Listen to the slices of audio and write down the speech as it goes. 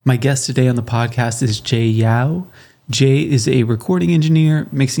My guest today on the podcast is Jay Yow. Jay is a recording engineer,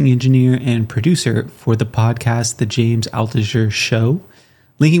 mixing engineer, and producer for the podcast, The James Altucher Show.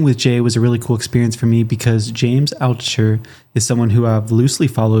 Linking with Jay was a really cool experience for me because James Altucher is someone who I've loosely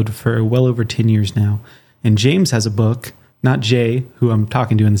followed for well over 10 years now. And James has a book, not Jay, who I'm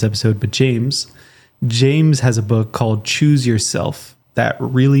talking to in this episode, but James. James has a book called Choose Yourself that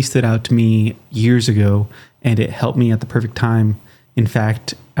really stood out to me years ago, and it helped me at the perfect time. In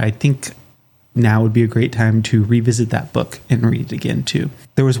fact, I think now would be a great time to revisit that book and read it again too.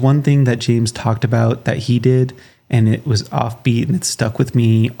 There was one thing that James talked about that he did, and it was offbeat and it stuck with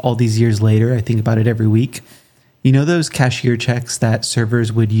me all these years later. I think about it every week. You know those cashier checks that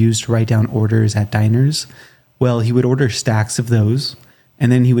servers would use to write down orders at diners? Well, he would order stacks of those,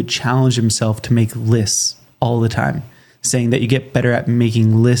 and then he would challenge himself to make lists all the time, saying that you get better at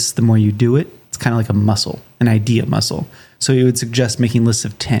making lists the more you do it. It's kind of like a muscle, an idea muscle. So he would suggest making lists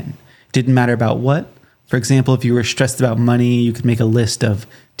of 10. Didn't matter about what. For example, if you were stressed about money, you could make a list of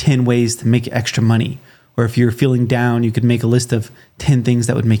 10 ways to make extra money. Or if you're feeling down, you could make a list of 10 things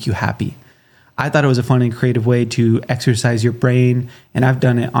that would make you happy. I thought it was a fun and creative way to exercise your brain, and I've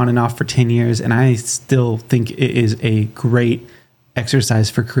done it on and off for 10 years, and I still think it is a great exercise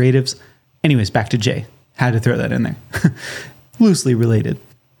for creatives. Anyways, back to Jay. Had to throw that in there. Loosely related.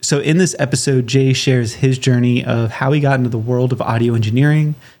 So in this episode, Jay shares his journey of how he got into the world of audio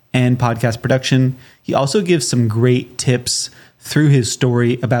engineering and podcast production. He also gives some great tips through his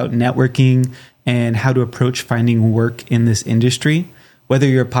story about networking and how to approach finding work in this industry. Whether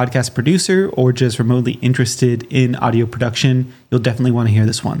you're a podcast producer or just remotely interested in audio production, you'll definitely want to hear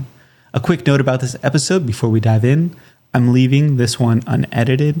this one. A quick note about this episode before we dive in. I'm leaving this one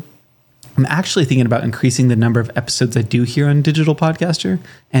unedited. I'm actually thinking about increasing the number of episodes I do here on Digital Podcaster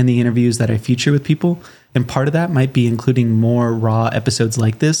and the interviews that I feature with people. And part of that might be including more raw episodes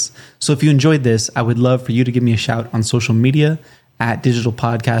like this. So if you enjoyed this, I would love for you to give me a shout on social media at Digital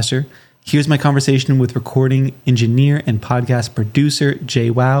Podcaster. Here's my conversation with recording engineer and podcast producer Jay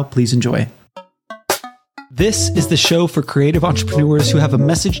Yow. Please enjoy. This is the show for creative entrepreneurs who have a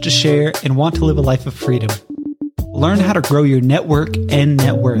message to share and want to live a life of freedom. Learn how to grow your network and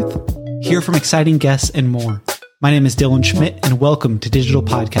net worth. Hear from exciting guests and more. My name is Dylan Schmidt, and welcome to Digital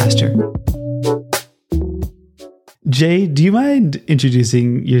Podcaster. Jay, do you mind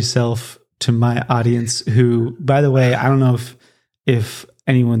introducing yourself to my audience who, by the way, I don't know if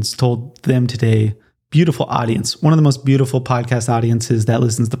anyone's told them today, beautiful audience, one of the most beautiful podcast audiences that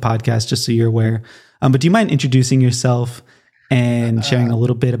listens to podcasts, just so you're aware. But do you mind introducing yourself and sharing a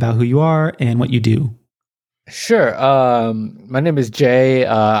little bit about who you are and what you do? Sure. My name is Jay.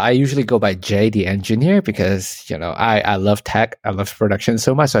 I usually go by Jay the engineer because, I love tech. I love production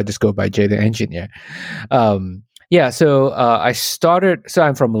so much. So I just go by Jay the engineer. So I started, so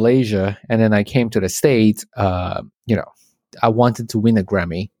I'm from Malaysia, and then I came to the States. I wanted to win a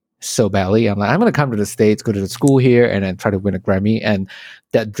Grammy so badly. I'm like, I'm going to come to the States, go to the school here, and then try to win a Grammy. And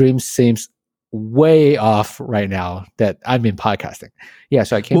that dream seems way off right now that I'm in podcasting. Yeah,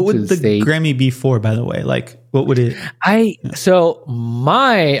 so I came to the States. What would the Grammy be for, by the way? Like, what would it? So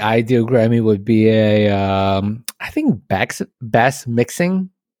my ideal Grammy would be I think best mixing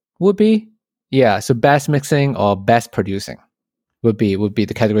would be. Yeah, so best mixing or best producing would be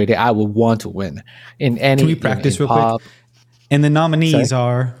the category that I would want to win in any. Can we practice real quick? And the nominees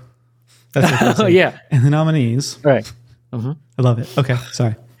are. That's what yeah. And the nominees. Right. Mm-hmm. I love it. Okay,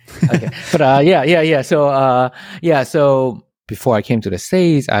 sorry. Okay, but So before I came to the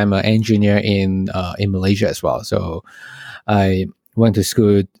States, I'm an engineer in Malaysia as well. So I went to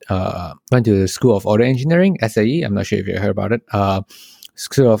school the School of Audio Engineering, SAE. I'm not sure if you heard about it.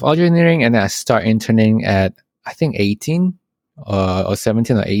 School of Audio Engineering, and then I start interning at I think 18 or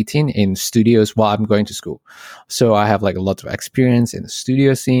 17 or 18 in studios while I'm going to school. So I have like a lot of experience in the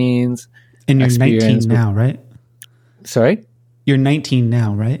studio scenes. And you're 19 now, right? Sorry? You're 19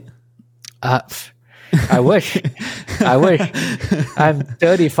 now, right? I wish. I'm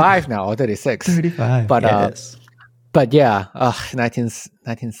 35 now, or 36. 35. But yes. But yeah, 19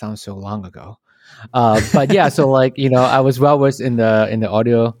 sounds so long ago. But yeah, so like I was well versed in the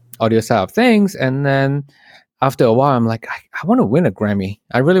audio side of things, and then after a while, I'm like, I want to win a Grammy.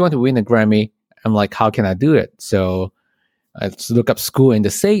 I really want to win a Grammy. I'm like, how can I do it? So I just look up school in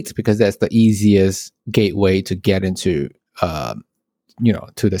the States because that's the easiest gateway to get into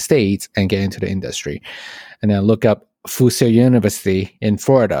to the States and get into the industry. And then look up Full Sail University in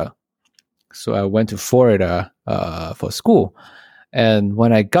Florida. So I went to Florida for school. And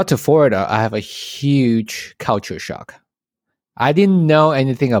when I got to Florida, I have a huge culture shock. I didn't know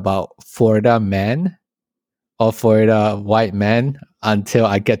anything about Florida men of Florida white men until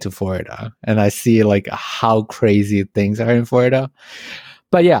I get to Florida and I see like how crazy things are in Florida.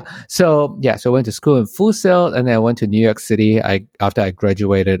 But so I went to school in Full Sail, and then I went to New York City. After I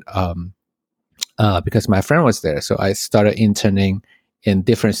graduated, because my friend was there, so I started interning in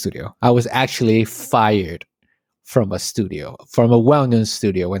different studio. I was actually fired from a well-known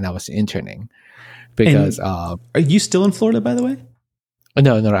studio when I was interning, because are you still in Florida, by the way?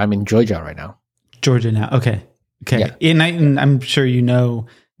 No, I'm in Georgia right now. Georgia now. Okay. Yeah. And I'm sure you know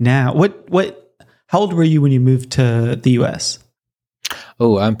now. How old were you when you moved to the US?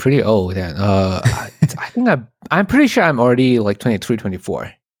 Oh, I'm pretty old then. I think I'm pretty sure I'm already like 23,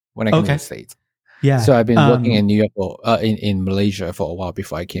 24 when I came to the States. Yeah. So I've been working in New York in Malaysia for a while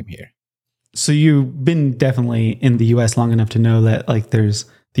before I came here. So you've been definitely in the US long enough to know that like there's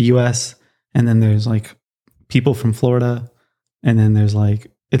the US, and then there's like people from Florida, and then there's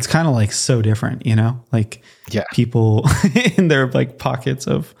like, it's kind of like so different, you know, like people in their like pockets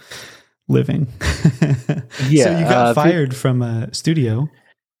of living. Yeah. So you got fired from a studio.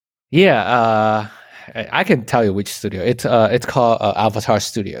 Yeah. I can tell you which studio. It's called Avatar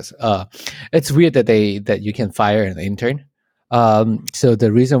Studios. It's weird that you can fire an intern. So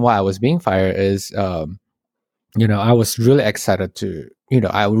the reason why I was being fired is, I was really excited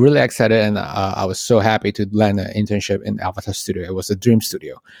and I was so happy to land an internship in Avatar Studio. It was a dream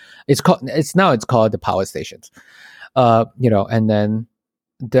studio. It's called the Power Stations. And then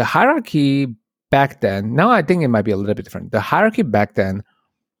the hierarchy back then, now I think it might be a little bit different. The hierarchy back then,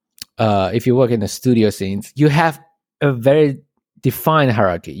 if you work in the studio scenes, you have a very defined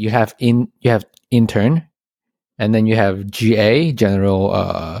hierarchy. You have intern, and then you have GA, general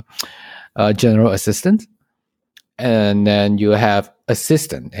assistant, and then you have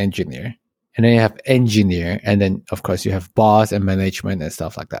assistant engineer, and then you have engineer, and then of course you have boss and management and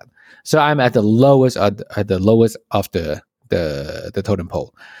stuff like that. So I'm at the lowest of the totem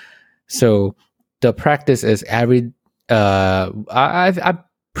pole. So the practice is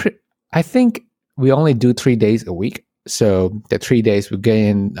I think we only do 3 days a week. So the 3 days we get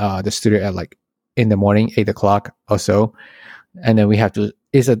in the studio at like in the morning, 8:00 or so, and then we have to.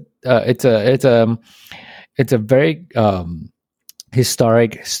 It's a very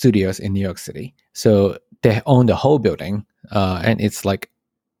historic studios in New York City. So they own the whole building, and it's like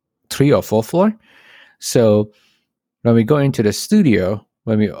 3 or 4 floor. So when we go into the studio,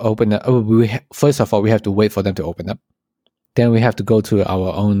 when we open up, first of all, we have to wait for them to open up. Then we have to go to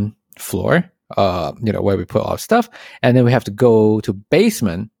our own floor, where we put our stuff. And then we have to go to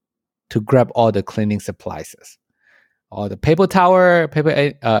basement to grab all the cleaning supplies, all the paper towel,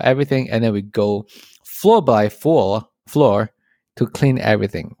 everything. And then we go floor by floor to clean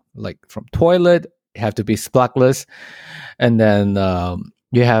everything, like from toilet, you have to be splockless. And then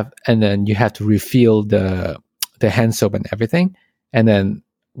you have to refill the hand soap and everything. And then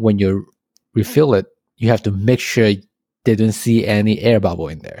when you refill it, you have to make sure they don't see any air bubble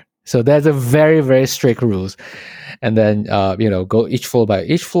in there. So there's a very, very strict rules. And then go each floor by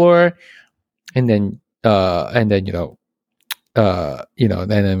each floor, and then then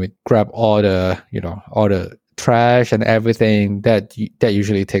we grab all the trash and everything that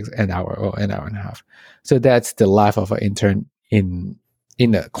usually takes an hour or an hour and a half. So that's the life of an intern in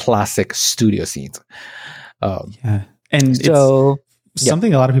a classic studio scene. And so it's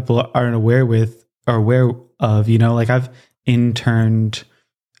something a lot of people aren't aware of, like I've interned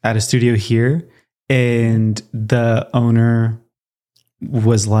at a studio here, and the owner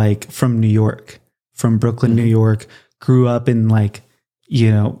was like from New York, from Brooklyn, New York, grew up in like,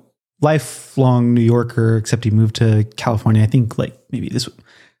 lifelong New Yorker, except he moved to California. I think like maybe this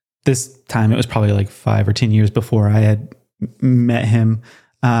time it was probably like 5 or 10 years before I had met him.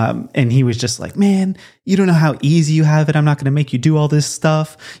 And he was just like, man, you don't know how easy you have it. I'm not going to make you do all this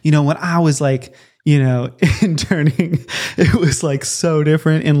stuff. When I was like, interning, it was like so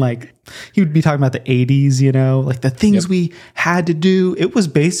different. And like, he would be talking about the 80s, like the things we had to do. It was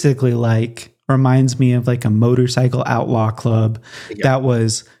basically like, reminds me of like a motorcycle outlaw club that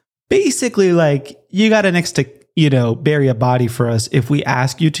was basically like, you got to next to, bury a body for us. If we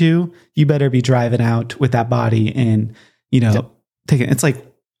ask you to, you better be driving out with that body and, taking it. It's like,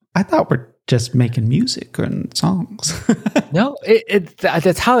 I thought we're just making music and songs. No,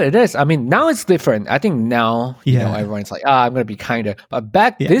 that's how it is. I mean, now it's different. I think now, everyone's like, I'm going to be kinder. But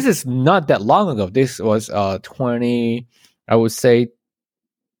back, this is not that long ago. This was 20, I would say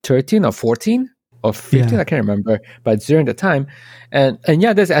 13 or 14 or 15. I can't remember. But during the time. And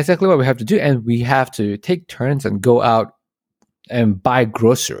that's exactly what we have to do. And we have to take turns and go out and buy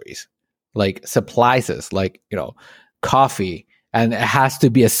groceries, like supplies, like, coffee. And it has to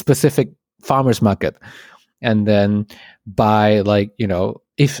be a specific farmer's market. And then by like,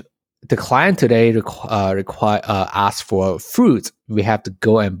 if the client today asks for fruits, we have to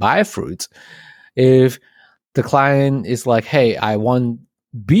go and buy fruits. If the client is like, hey, I want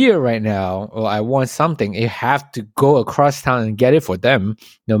beer right now, or I want something, you have to go across town and get it for them,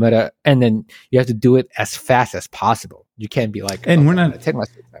 no matter. And then you have to do it as fast as possible. You can't be like, and we're not take my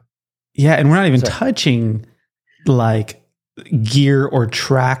time. Yeah, and we're not even touching like gear or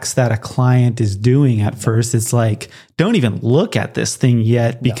tracks that a client is doing at first. It's like, don't even look at this thing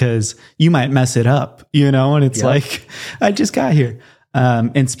yet because you might mess it up, and it's like, I just got here.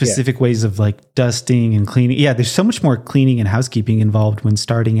 And specific ways of like dusting and cleaning. Yeah, there's so much more cleaning and housekeeping involved when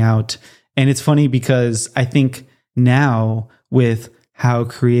starting out. And it's funny because I think now with how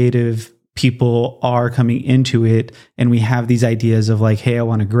creative people are coming into it, and we have these ideas of like, hey, I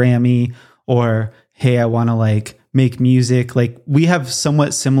want a Grammy, or hey, I want to like make music. Like we have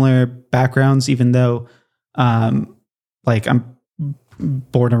somewhat similar backgrounds, even though like I'm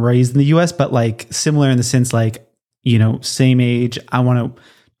born and raised in the US, but like similar in the sense like, same age. I want to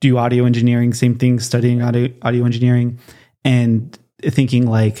do audio engineering, same thing, studying audio engineering, and thinking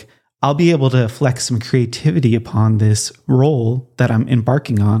like, I'll be able to flex some creativity upon this role that I'm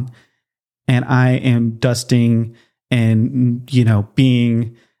embarking on. And I am dusting and,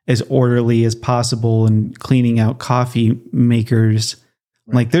 being as orderly as possible and cleaning out coffee makers.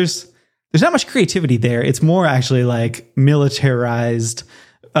 Right. Like there's not much creativity there. It's more actually like militarized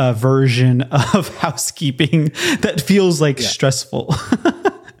version of housekeeping that feels like stressful.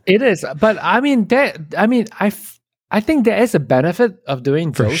 It is, but I think there is a benefit of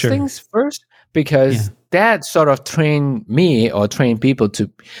doing those things first, because that sort of trained me or trained people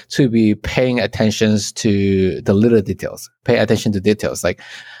to be paying attention to the little details. Pay attention to details, like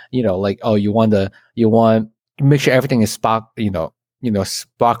you want make sure everything is sparkless.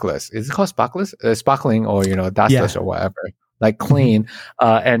 Is it called sparkless? Sparkling, or dustless or whatever. Like clean,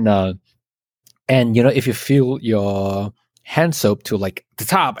 and if you fill your hand soap to like the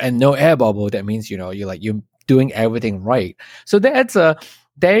top and no air bubble, that means you're doing everything right. So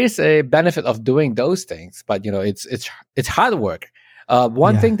there is a benefit of doing those things, but it's hard work.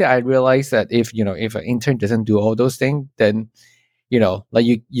 One thing that I realized that if an intern doesn't do all those things, then like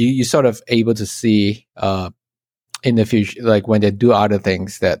you sort of able to see in the future, like when they do other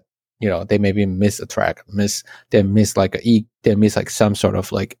things that they maybe miss a track, they miss like some sort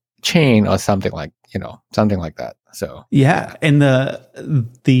of like chain or something like that. So and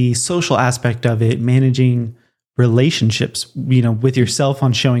the social aspect of it, managing relationships, with yourself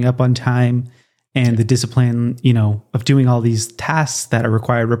on showing up on time, and the discipline, of doing all these tasks that are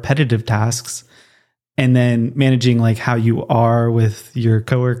required, repetitive tasks, and then managing like how you are with your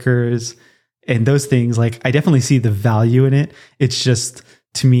coworkers and those things. Like I definitely see the value in it. It's just,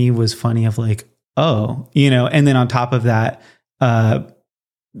 to me, was funny of like, oh, and then on top of that, the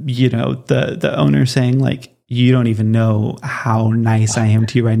owner saying like, you don't even know how nice I am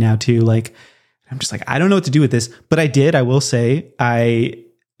to you right now too. Like, I'm just like, I don't know what to do with this, but I will say,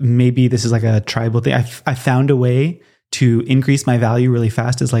 maybe this is like a tribal thing. I found a way to increase my value really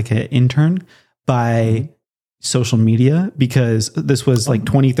fast as like an intern by social media, because this was like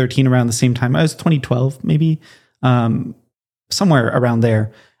 2013, around the same time. I was 2012, maybe, somewhere around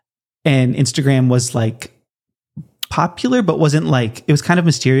there. And Instagram was like popular, but wasn't like, it was kind of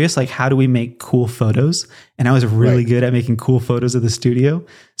mysterious. Like, how do we make cool photos? And I was really good at making cool photos of the studio.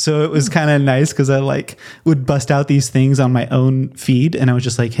 So it was kind of nice because I like would bust out these things on my own feed. And I was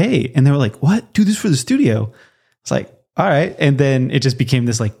just like, hey, and they were like, what? Do this for the studio. It's like, all right. And then it just became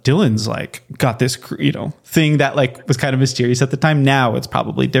this like, Dylan's like got this, thing that like was kind of mysterious at the time. Now it's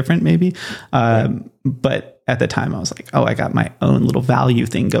probably different maybe. But at the time I was like, oh, I got my own little value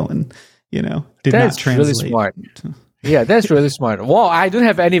thing going, did that's not translate. Really smart. Yeah, that's really smart. Well, I don't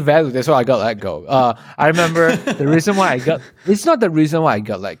have any value. That's why I got let go. I remember the reason why it's not the reason why I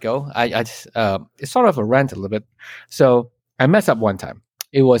got let go. I just, it's sort of a rant a little bit. So I messed up one time.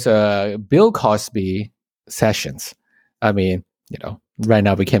 It was a Bill Cosby sessions. I mean, right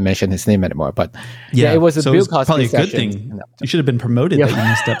now we can't mention his name anymore, but it was a Bill Cosby probably a session. Good thing. You should have been promoted that you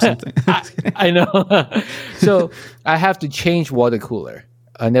messed up something. I know. So I have to change water cooler.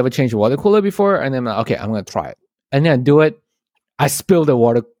 I never changed a water cooler before, and then okay, I'm gonna try it. And then I do it. I spill the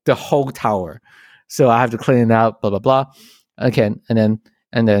water, the whole tower. So I have to clean it out. Blah blah blah. Okay, and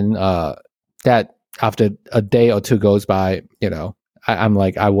then that after a day or two goes by, I'm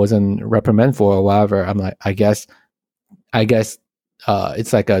like, I wasn't reprimanded for or whatever. I'm like, I guess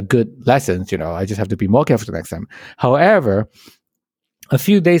it's like a good lesson. I just have to be more careful the next time. However, a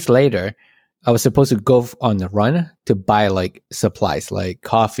few days later, I was supposed to go on the run to buy like supplies like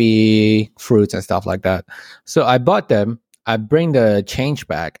coffee, fruits, and stuff like that. So I bought them. I bring the change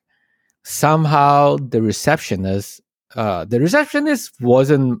back. Somehow the receptionist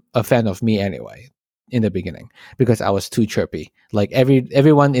wasn't a fan of me anyway in the beginning because I was too chirpy. Like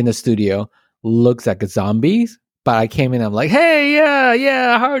everyone in the studio looks like a zombies, but I came in, I'm like, hey,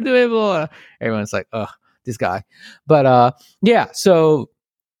 yeah, how are you doing? Blah. Everyone's like, oh, this guy. But yeah, so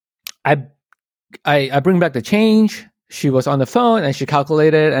I I bring back the change. She was on the phone and she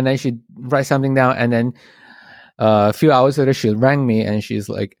calculated and then she write something down, and then a few hours later she rang me and she's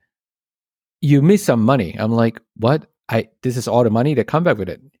like, you missed some money. I'm like, what? This is all the money that come back with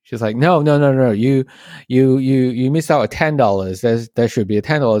it. She's like, no. You missed out $10. There should be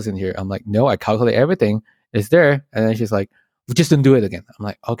 $10 in here. I'm like, no, I calculate everything. It's there. And then she's like, just don't do it again. I'm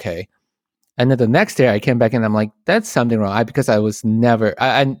like, okay. And then the next day I came back and I'm like, that's something wrong. Because I was never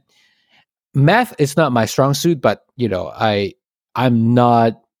math is not my strong suit, but I'm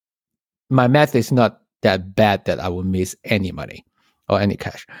not, my math is not that bad that I will miss any money or any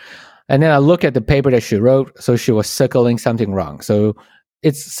cash. And then I look at the paper that she wrote. So she was circling something wrong. So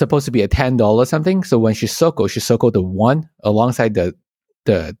it's supposed to be a $10 something. So when she circled the 1 alongside the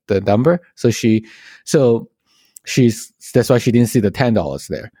number. So that's why she didn't see the $10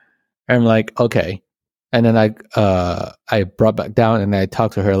 there. And I'm like, okay. And then I brought back down and I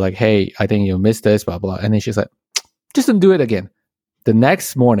talked to her like, hey, I think you missed this, blah, blah. And then she's like, just don't do it again. The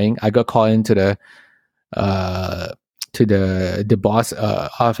next morning, I got called into the boss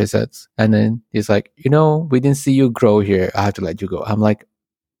office, and then he's like, we didn't see you grow here. I have to let you go. I'm like,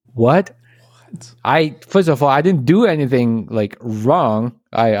 what? First of all, I didn't do anything like wrong.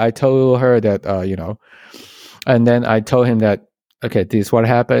 I told her that and then I told him that, okay, this is what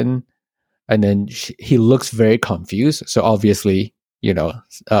happened. And then he looks very confused. So obviously, he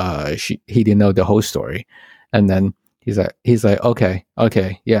didn't know the whole story. And then he's like, okay,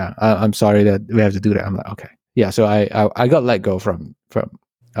 yeah, I'm sorry that we have to do that. I'm like, okay, yeah. So I got let go from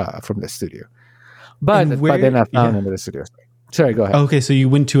the studio, but then I found another studio. Sorry, go ahead. Okay, so you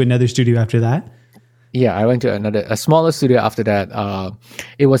went to another studio after that? Yeah, I went to a smaller studio after that.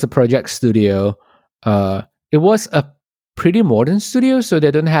 It was a project studio. It was a pretty modern studio, so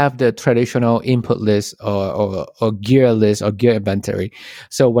they don't have the traditional input list or gear list or gear inventory.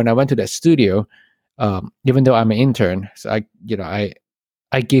 So when I went to that studio, even though I'm an intern, so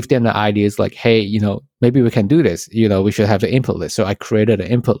I gave them the ideas like, hey, maybe we can do this. We should have the input list. So I created an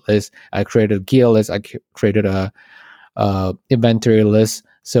input list. I created a gear list. I created a inventory list.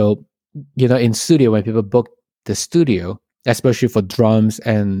 So in studio, when people book the studio, especially for drums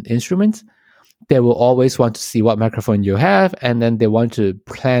and instruments, they will always want to see what microphone you have, and then they want to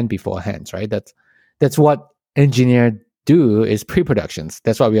plan beforehand, right? That's what engineers do, is pre-productions.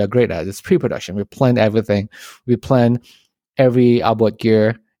 That's what we are great at. It's pre-production. We plan everything. We plan every outboard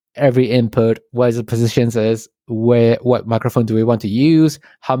gear, every input, what the positions is, what microphone do we want to use,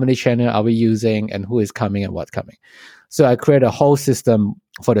 how many channel are we using, and who is coming and what's coming. So I create a whole system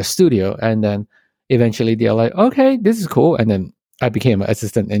for the studio, and then eventually they're like, okay, this is cool. And then I became an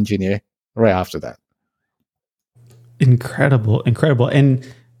assistant engineer right after that. Incredible. And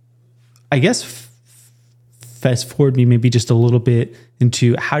I guess fast forward me maybe just a little bit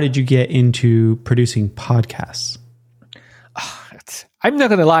into how did you get into producing podcasts? I'm not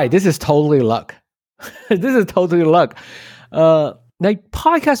gonna lie, this is totally luck. This is totally luck. Like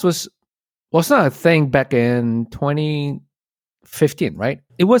podcast was not a thing back in 2015, right?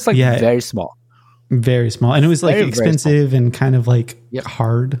 It was like very small. Very small. And it was like very, expensive very and kind of like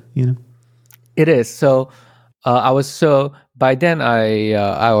hard, It is. So by then I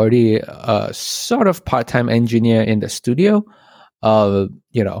already sort of part-time engineer in the studio, but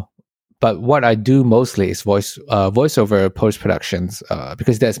what I do mostly is voiceover post-productions,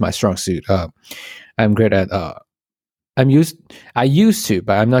 because that's my strong suit. I'm great at, I used to,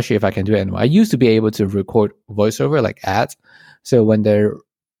 but I'm not sure if I can do it anymore. I used to be able to record voiceover like ads. So as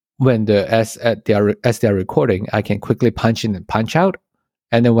they're recording, I can quickly punch in and punch out.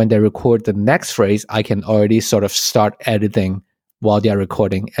 And then when they record the next phrase, I can already sort of start editing while they're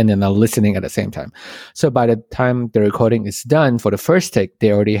recording, and then I'm listening at the same time. So by the time the recording is done for the first take,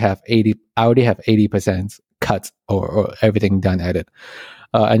 I already have 80% cut or everything done edit.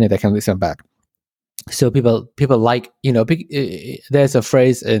 And then they can listen back. So people like, there's a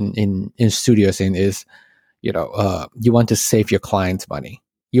phrase in studio scene is, you want to save your clients money.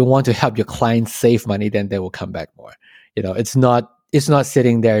 You want to help your clients save money, then they will come back more. It's not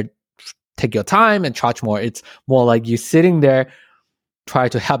sitting there, take your time and charge more. It's more like you sitting there, try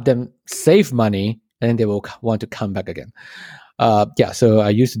to help them save money, and they will want to come back again. So I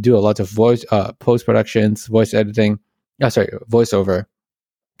used to do a lot of voice post productions, voice editing. Voiceover.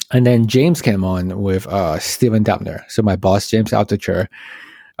 And then James came on with Stephen Dubner. So my boss, James Altucher,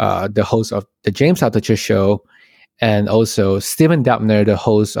 the host of the James Altucher Show, and also Stephen Dubner, the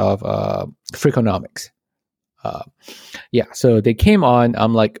host of Freakonomics. So they came on.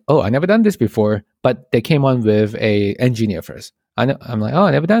 I'm like, oh, I never done this before, but they came on with a engineer first. I'm like, oh,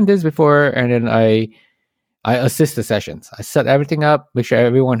 I never done this before, and then I assist the sessions. I set everything up, make sure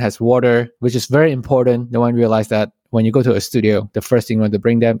everyone has water, which is very important. No one realized that when you go to a studio, the first thing you want to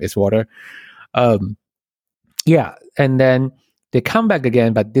bring them is water. And then they come back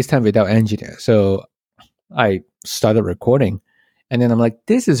again, but this time without engineer. So I started recording, and then I'm like,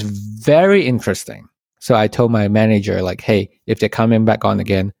 this is very interesting. So I told my manager, like, hey, if they're coming back on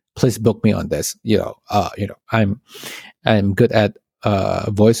again, please book me on this. I'm good at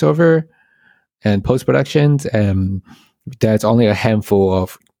voiceover and post productions, and there's only a handful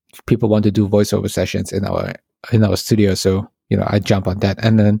of people want to do voiceover sessions in our studio. So I jump on that,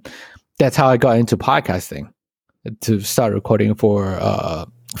 and then that's how I got into podcasting, to start recording for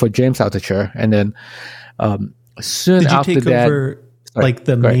James Altucher, and then soon after that,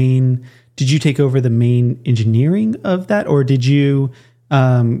 did you take over the main engineering of that, or did you?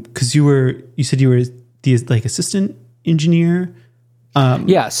 Because you said you were the assistant engineer.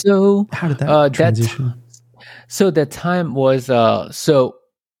 So how did that transition? So that time was so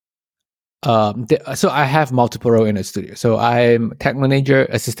I have multiple roles in the studio. So I'm tech manager,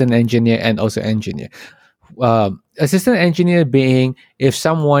 assistant engineer, and also engineer. Assistant engineer being if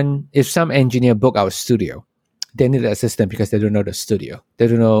some engineer book our studio, they need an assistant because they don't know the studio, they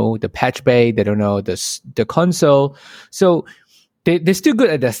don't know the patch bay, they don't know the console. So they're still good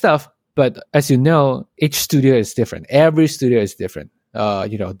at their stuff, but as you know, each studio is different. Every studio is different.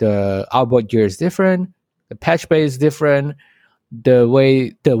 The outboard gear is different, the patch bay is different, the way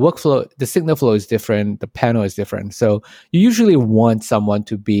the workflow, the signal flow is different, the panel is different. So you usually want someone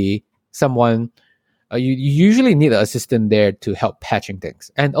to be someone. You usually need an assistant there to help patching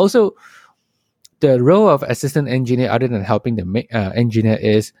things, and also the role of assistant engineer, other than helping the engineer,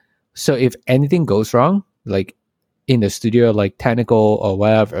 is so if anything goes wrong, like in the studio, like technical or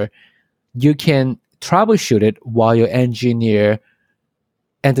whatever, you can troubleshoot it while your engineer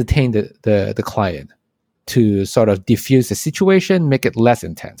entertain the client to sort of diffuse the situation, make it less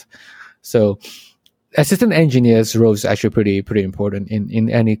intense. So assistant engineer's role is actually pretty important in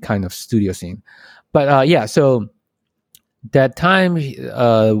any kind of studio scene. But so that time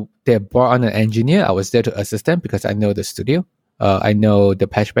they brought on an engineer. I was there to assist them because I know the studio, I know the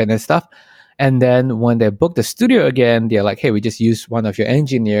patch band and stuff. And then when they booked the studio again, they're like, hey, we just use one of your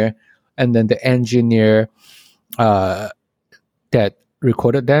engineer. And then the engineer that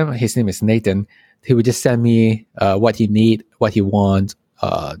recorded them, his name is Nathan. He would just send me what he need, what he wants.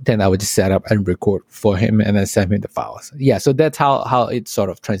 Then I would just set up and record for him and then send him the files. Yeah, so that's how it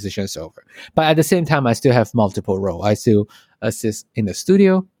sort of transitions over. But at the same time, I still have multiple roles. I still assist in the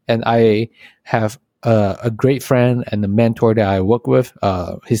studio, and I have a great friend and a mentor that I work with.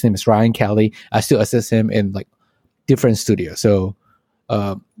 His name is Ryan Kelly. I still assist him in like different studios. So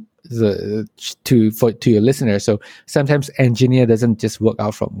to your listeners, so sometimes engineer doesn't just work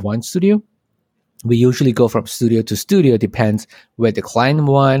out from one studio. We usually go from studio to studio, depends where the client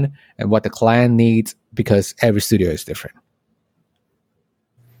wants and what the client needs, because every studio is different.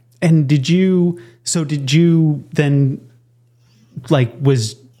 And did you then, like,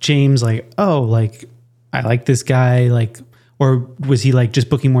 was James like, oh, like, I like this guy, like, or was he like just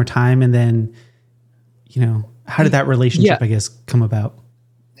booking more time? And then, how did that relationship, I guess, come about?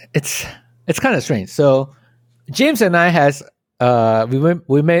 It's kind of strange. So James and I has,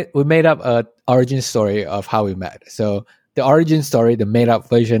 we made up a origin story of how we met. So the origin story, the made up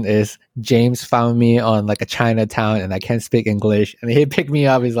version, is James found me on like a Chinatown and I can't speak English, and he picked me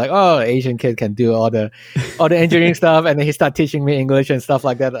up. He's like, oh, Asian kid can do all the engineering stuff, and then he started teaching me English and stuff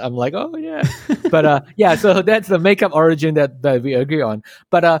like that. I'm like, oh yeah. But so that's the makeup origin that we agree on.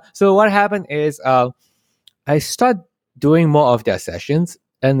 But so what happened is I started doing more of their sessions,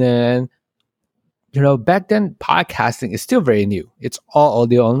 and then back then podcasting is still very new. It's all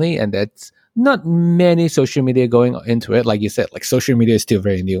audio only, and that's not many social media going into it. Like you said, like social media is still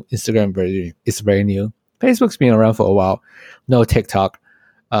very new. Instagram is very new. Facebook's been around for a while. No TikTok,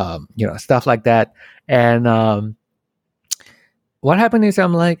 stuff like that. And what happened is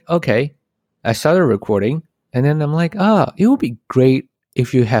I'm like, okay, I started recording, and then I'm like, it would be great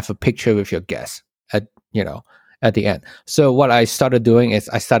if you have a picture with your guest at the end. So what I started doing is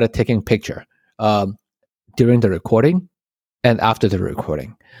I started taking picture during the recording and after the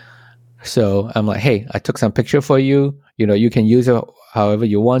recording. So I'm like, hey, I took some picture for you. you can use it however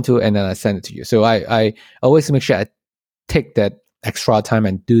you want to, and then I send it to you. So I always make sure I take that extra time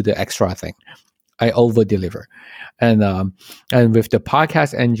and do the extra thing. I over deliver. And with the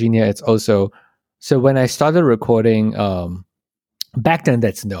podcast engineer, it's also, so when I started recording, back then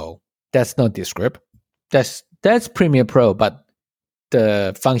that's no Descript. That's Premiere Pro, but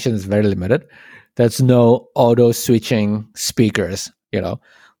the function is very limited. There's no auto switching speakers,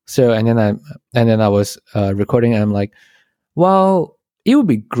 So and then I was recording, and I'm like, well, it would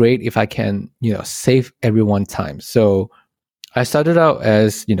be great if I can, save everyone time. So I started out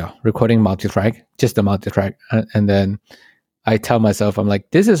as, recording multi-track, just the multi-track. And then I tell myself, I'm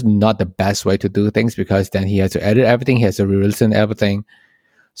like, this is not the best way to do things, because then he has to edit everything. He has to re-listen everything.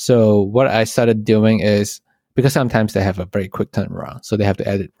 So what I started doing is, because sometimes they have a very quick turnaround, so they have to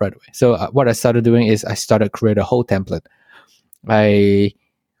edit right away. So what I started doing is I started create a whole template. I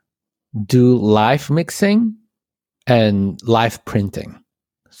do live mixing and live printing.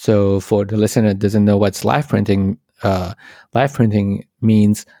 So for the listener that doesn't know what's live printing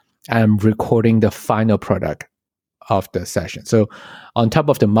means I'm recording the final product of the session. So on top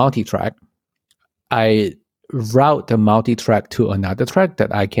of the multi-track, I route the multi-track to another track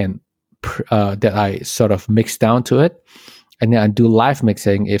that I can that I sort of mix down to it, and then I do live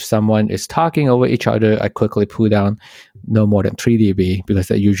mixing. If someone is talking over each other, I quickly pull down no more than 3 dB, because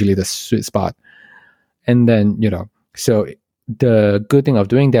that's usually the sweet spot. And then so the good thing of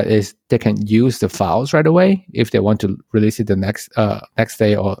doing that is they can use the files right away if they want to release it the next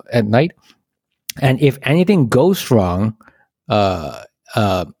day or at night. And if anything goes wrong,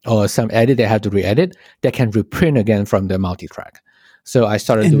 or some edit they have to re-edit, they can reprint again from the multi-track. So I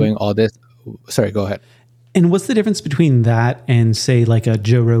started doing all this. Sorry, go ahead. And what's the difference between that and, say, like a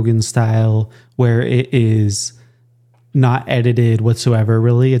Joe Rogan style, where it is not edited whatsoever,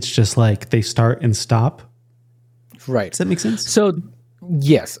 really? It's just like they start and stop? Right. Does that make sense? So,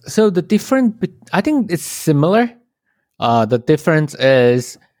 yes. So the difference, I think it's similar. The difference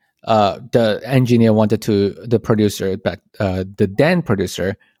is the engineer wanted to, the producer, the then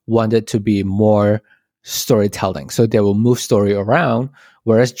producer wanted to be more storytelling. So they will move story around,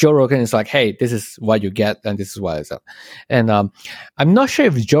 whereas Joe Rogan is like, hey, this is what you get, and this is what it's up. And I'm not sure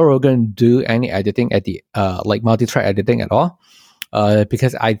if Joe Rogan do any editing at the like multi-track editing at all,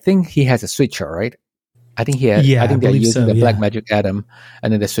 because I think he has a switcher, right? I think he has. Yeah, I think they're using the yeah. Blackmagic Atom,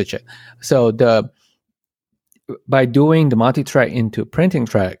 and then they switch it. So by doing the multi-track into printing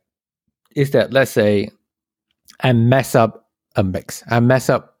track, is that, let's say I mess up a mix, I mess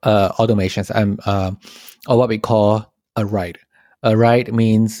up automations, or what we call a write. A write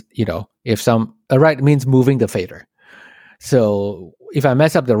means, a write means moving the fader. So if I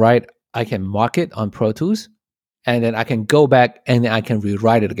mess up the write, I can mark it on Pro Tools, and then I can go back and then I can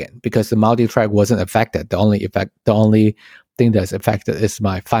rewrite it again, because the multi-track wasn't affected. The only thing that's affected is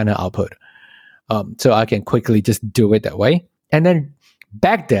my final output. So I can quickly just do it that way. And then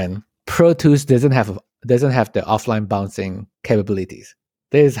back then, Pro Tools doesn't have the offline bouncing capabilities.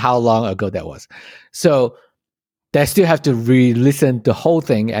 This is how long ago that was. So they still have to re-listen the whole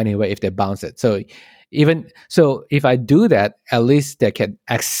thing anyway if they bounce it. So if I do that, at least they can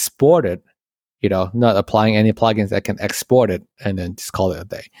export it, not applying any plugins, that can export it and then just call it a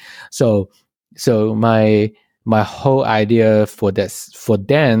day. So my whole idea for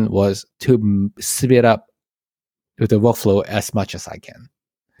then was to speed up with the workflow as much as I can.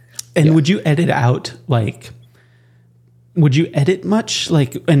 And would you edit out, would you edit much?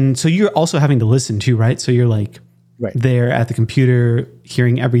 And so you're also having to listen too, right? So you're right there at the computer,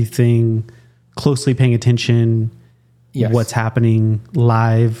 hearing everything, closely paying attention, what's happening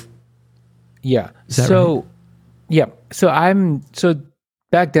live. Yeah. Right? Yeah. So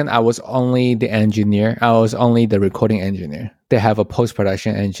back then I was only the engineer. I was only the recording engineer. They have a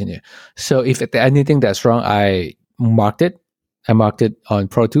post-production engineer. So if anything that's wrong, I marked it on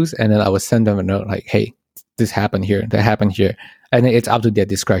Pro Tools, and then I would send them a note like, hey, this happened here, that happened here. And it's up to their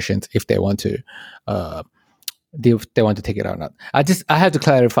discretion if they want to take it or not. I have to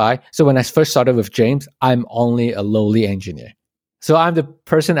clarify. So when I first started with James, I'm only a lowly engineer. So I'm the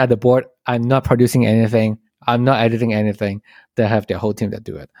person at the board. I'm not producing anything. I'm not editing anything. They have their whole team that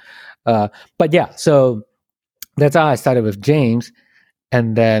do it. But yeah, so that's how I started with James.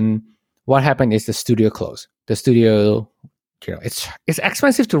 And then what happened is the studio closed. The studio, it's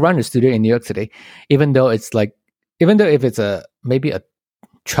expensive to run a studio in New York City, even though if it's maybe a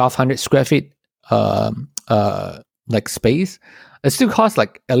 1,200 square feet space, it still costs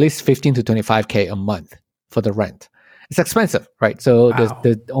at least 15 to 25K a month for the rent. It's expensive, right? So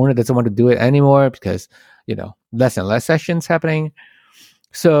the owner doesn't want to do it anymore because less and less sessions happening.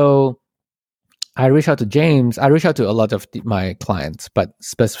 So I reach out to James. I reach out to a lot of my clients, but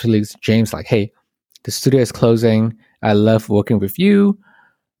specifically James, like, hey, the studio is closing. I love working with you.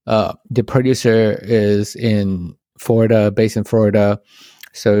 The producer is in Florida, based in Florida,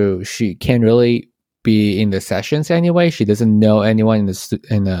 so she can't really be in the sessions anyway. She doesn't know anyone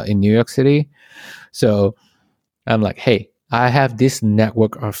in New York City. So I'm like, hey, I have this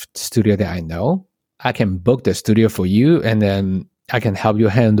network of studio that I know. I can book the studio for you, and then I can help you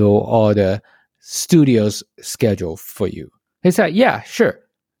handle all the studio's schedule for you. He said, yeah, sure.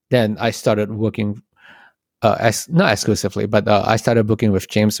 Then I started working, as not exclusively, but I started booking with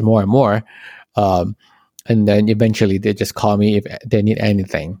James more and more. And then eventually they just call me if they need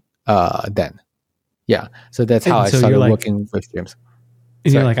anything. Then, yeah. So that's how And I so started you're like, working with James.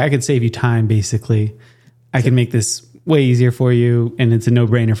 and you're Sorry. like, I could save you time, basically. I can make this way easier for you. And it's a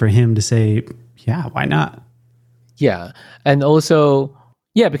no-brainer for him to say, yeah, why not? Yeah. And also,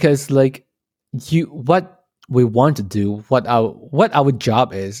 yeah, because like what we want to do, what our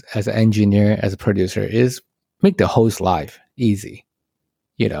job is as an engineer, as a producer, is make the host life easy.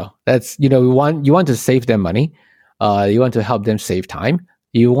 That's, you want to save them money. You want to help them save time.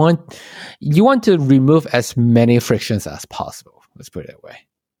 You want to remove as many frictions as possible. Let's put it that way.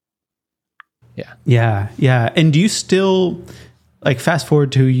 Yeah. Yeah. Yeah. And do you still, like, fast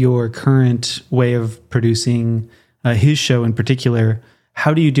forward to your current way of producing his show in particular,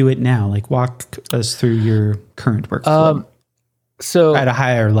 how do you do it now? Like, walk us through your current workflow. So at a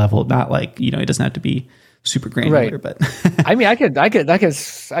higher level, not like, it doesn't have to be super granular, right. but I mean, I can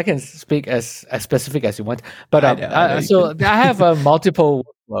speak as specific as you want, but I know so I have a multiple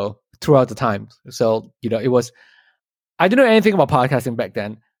workflow throughout the time. So it was, I didn't know anything about podcasting back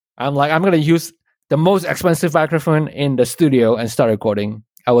then. I'm like, I'm gonna use the most expensive microphone in the studio and start recording.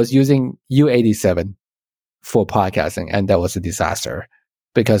 I was using U87 for podcasting, and that was a disaster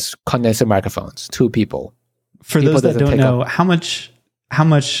because condenser microphones, two people. For those that don't know, how much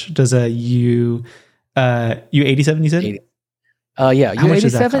does a U87 you said? Yeah, How much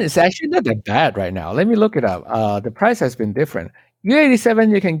does that U87 cost? is actually not that bad right now. Let me look it up. The price has been different.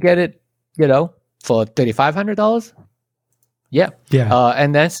 U87, you can get it, for $3,500. Yeah. Yeah.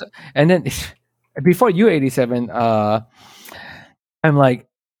 And then before U87, I'm like,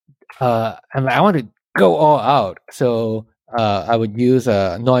 I want to go all out. So I would use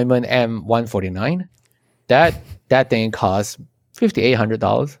a Neumann M149. That thing costs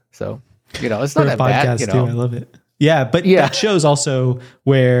 $5,800. So it's For not a that bad. podcast too, I love it. Yeah, but that shows also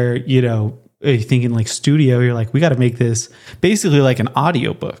where, you're thinking like studio, you're like, we got to make this basically like an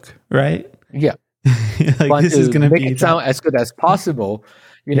audiobook, right? Yeah. Like, this is going to make be it sound as good as possible.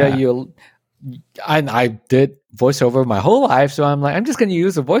 Yeah. I did voiceover my whole life, so I'm like, I'm just going to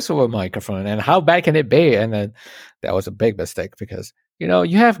use a voiceover microphone, and how bad can it be? And then that was a big mistake because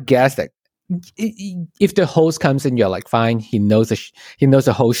you have guests that if the host comes in, you're like, fine, he knows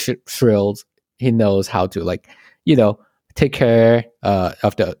the host shrills, he knows how to take care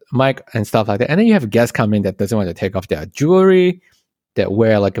of the mic and stuff like that. And then you have guests come in that doesn't want to take off their jewelry, that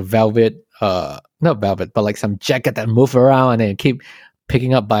wear like a velvet, not velvet, but like some jacket that move around and then keep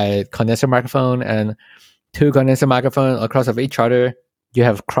picking up by condenser microphone and two condenser microphone across of each other. You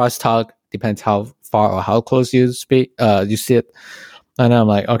have crosstalk, depends how far or how close you speak, you sit. And I'm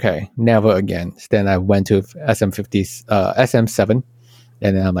like, okay, never again. Then I went to SM7,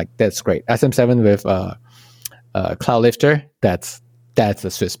 and then I'm like, that's great. SM7 with Cloud Lifter, that's the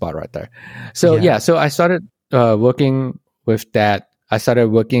sweet spot right there. So yeah, so I started working with that. I started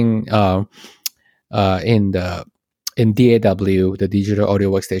working in DAW, the digital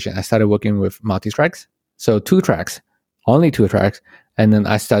audio workstation. I started working with multi-tracks, so only two tracks, and then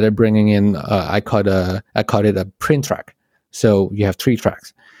I started bringing in. I called it a print track. So you have 3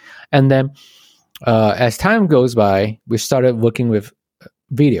 tracks, and then as time goes by, we started working with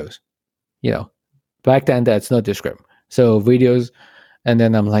videos. Back then that's not the script, so videos, and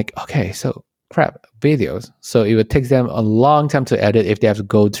then I'm like, okay, so crap, videos. So it would take them a long time to edit if they have to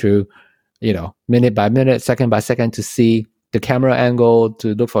go through, minute by minute, second by second to see the camera angle,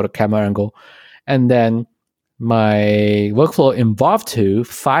 to look for the camera angle, and then my workflow involved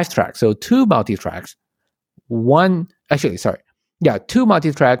 5 tracks, so 2 multi-tracks. Two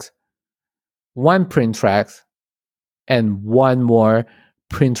multi-tracks, 1 print tracks, and 1 more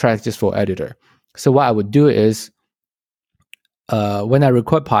print track just for editor. So what I would do is, when I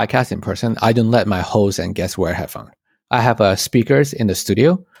record podcasts in person, I don't let my host and guests wear headphones. I have speakers in the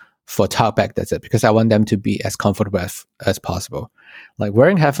studio for talkback. That's it, because I want them to be as comfortable as possible. Like,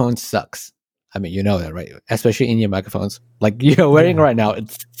 wearing headphones sucks. I mean, you know that, right? Especially in your microphones. Like you're wearing right now,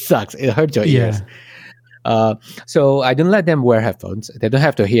 it sucks. It hurts your ears. So I don't let them wear headphones. They don't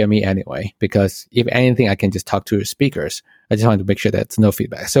have to hear me anyway, because if anything, I can just talk to the speakers. I just want to make sure that's no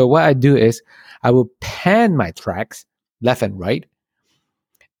feedback. So what I do is I will pan my tracks left and right,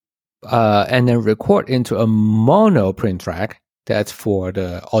 and then record into a mono print track. That's for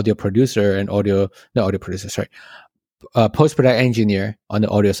the audio producer and post-production engineer on the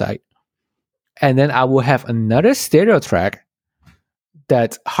audio side. And then I will have another stereo track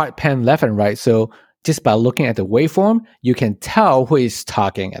that's hard pan left and right. So just by looking at the waveform, you can tell who is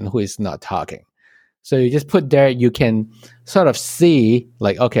talking and who is not talking. So you just put there, you can sort of see,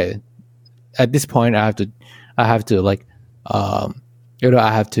 like, okay, at this point I have to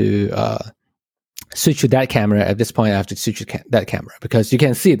switch to that camera. At this point, I have to switch to that camera, because you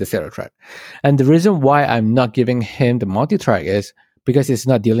can see the stereo track. And the reason why I'm not giving him the multi-track is because it's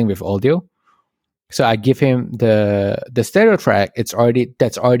not dealing with audio. So I give him the stereo track.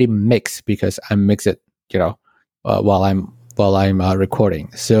 That's already mixed, because I mix it, while I'm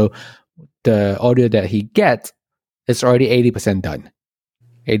recording. So the audio that he gets is already 80% done,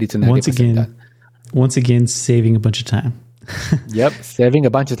 80 to 90% done. Once again, saving a bunch of time. Yep, saving a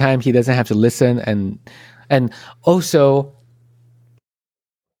bunch of time. He doesn't have to listen, and also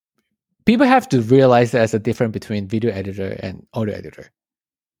people have to realize there's a difference between video editor and audio editor.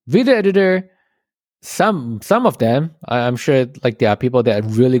 Video editor, some of them, I'm sure, like, there are people that are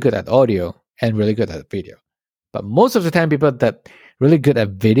really good at audio and really good at video, but most of the time, people that really good at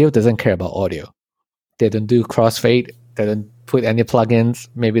video doesn't care about audio. They don't do crossfade. They don't put any plugins.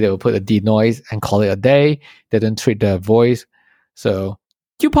 Maybe they will put a denoise and call it a day. They don't treat the voice. So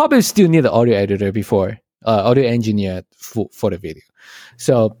you probably still need the audio editor before audio engineer for the video.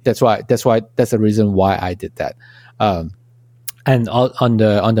 So that's the reason why I did that. And on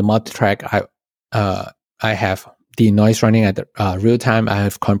the multi-track, I have the noise running at the real time. I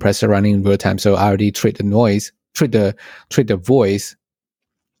have compressor running in real time. So I already treat the noise, treat the voice,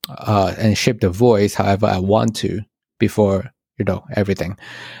 and shape the voice however I want to before, everything.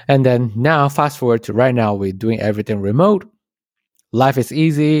 And then now, fast forward to right now, we're doing everything remote. Life is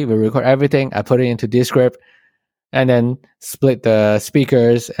easy. We record everything. I put it into Descript, and then split the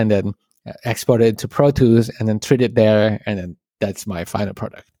speakers, and then export it to Pro Tools, and then treat it there, and then that's my final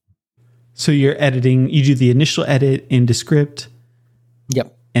product. So you're editing. You do the initial edit in Descript.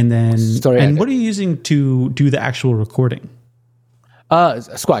 Yep. And then, what are you using to do the actual recording?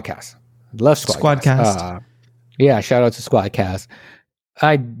 Squadcast. Love Squadcast. Yeah, shout out to Squadcast.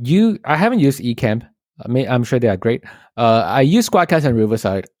 I haven't used Ecamm. I'm sure they are great. I use Squadcast and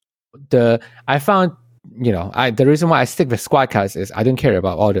Riverside. I found, the reason why I stick with Squadcast is I don't care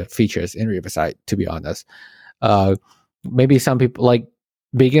about all the features in Riverside, to be honest. Maybe some people, like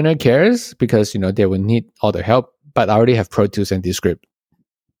beginner, cares because they will need all the help. But I already have Pro Tools and Descript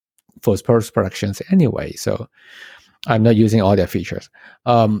for post productions anyway, so I'm not using all their features.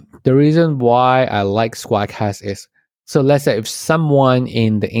 The reason why I like Squadcast is, so let's say if someone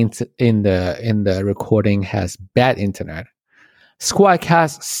in the recording has bad internet,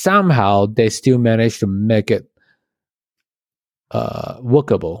 Squadcast somehow they still manage to make it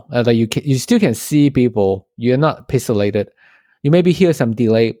workable. Like you still can see people. You're not pixelated. You maybe hear some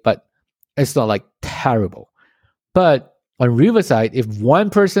delay, but it's not like terrible. But on Riverside, if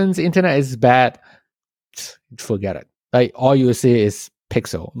one person's internet is bad, forget it. Like all you see is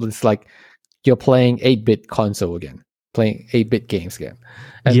pixel. It's like you're playing 8-bit console again, playing 8-bit games again.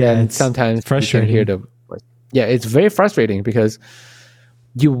 And then sometimes frustrating. You can hear it's very frustrating because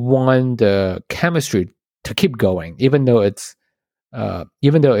you want the chemistry to keep going, even though it's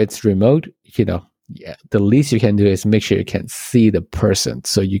remote. The least you can do is make sure you can see the person,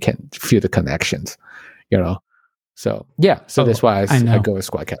 so you can feel the connections. So that's why I go with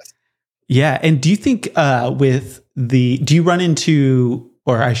Squadcast. Yeah. And do you think do you run into,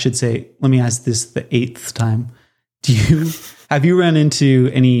 or I should say, let me ask this the 8th time. Have you run into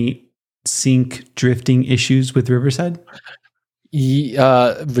any sync drifting issues with Riverside?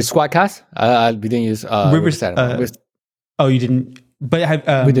 With Squadcast? We didn't use Riverside. Oh, you didn't?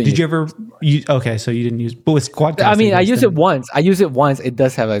 But did you ever use? Okay, so you didn't use, but with Squadcast. I mean, I used it once. It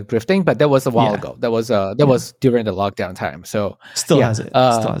does have a drifting, but that was a while ago. That was during the lockdown time. So still has it.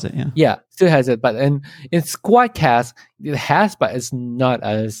 Yeah, still has it. But in Squadcast, it has, but it's not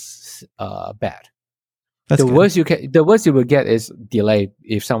as bad. The worst you will get is delay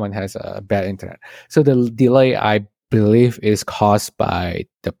if someone has a bad internet. So the delay, I believe, is caused by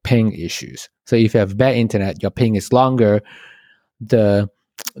the ping issues. So if you have bad internet, your ping is longer. The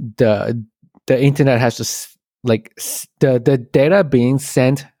internet has to the data being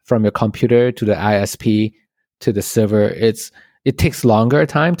sent from your computer to the ISP to the server. It takes longer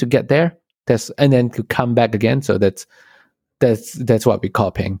time to get there and then to come back again. So that's what we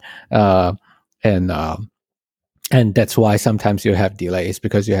call ping, and that's why sometimes you have delays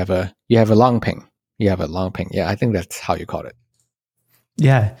because you have a long ping. You have a long ping. Yeah, I think that's how you call it.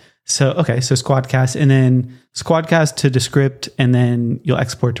 Yeah. So Squadcast, and then Squadcast to Descript, and then you'll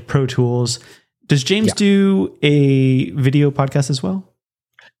export to Pro Tools. Does James do a video podcast as well?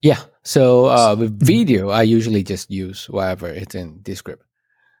 Yeah. So with video, I usually just use whatever it's in Descript.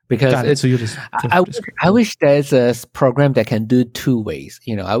 Because so you just I wish there's a program that can do two ways.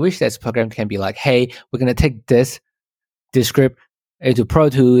 I wish there's a program that can be like, hey, we're going to take this Descript into Pro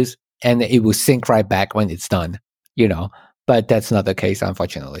Tools and it will sync right back when it's done, but that's not the case,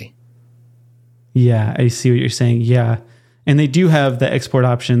 unfortunately. Yeah, I see what you're saying. Yeah. And they do have the export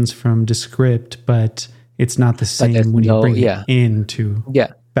options from Descript, but it's not the same when you bring it into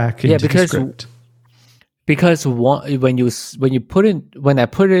back into Descript. Because when I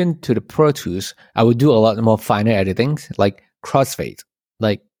put it into the Pro Tools, I would do a lot more finer editing, like crossfade,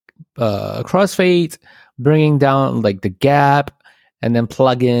 bringing down like the gap, and then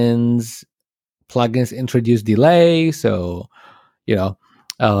plugins introduce delay, so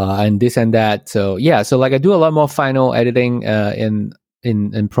and this and that. So yeah, so like I do a lot more final editing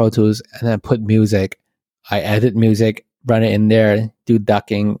in Pro Tools, and then I put music. I edit music, run it in there, do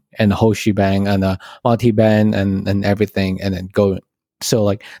ducking and the whole shebang and a multi-band and everything, and then go. So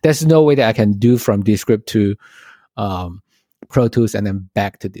like there's no way that I can do from Descript to Pro Tools and then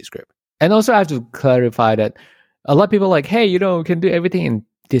back to Descript. And also I have to clarify that a lot of people are like, hey, can do everything in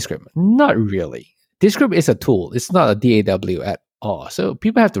Descript. Not really. Descript is a tool. It's not a DAW at all. So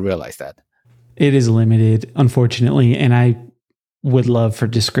people have to realize that. It is limited, unfortunately, and I would love for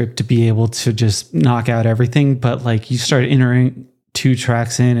Descript to be able to just knock out everything, but like you start entering 2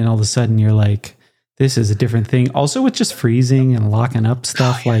 tracks in and all of a sudden you're like, this is a different thing. Also with just freezing and locking up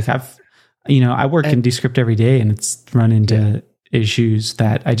stuff, like I work in Descript every day and it's run into issues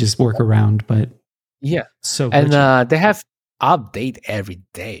that I just work around, but so and they have update every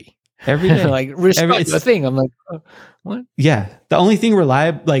day. Like restart the thing. I'm like, what? Yeah, the only thing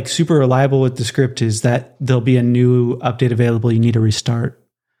super reliable with Descript is that there'll be a new update available. You need to restart.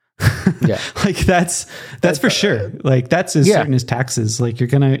 Yeah, like that's for sure. Like that's as certain as taxes. Like you're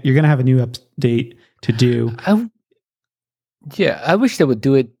gonna have a new update to do. I wish they would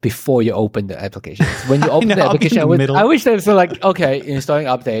do it before you open the application. When you open the application, I wish they were like, okay, installing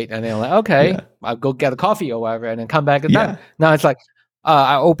update, and then like, okay, I'll go get a coffee or whatever, and then come back and done. Now it's like,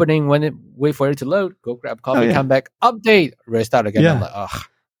 opening wait for it to load, go grab coffee, come back, update, restart again. I'm like, ugh.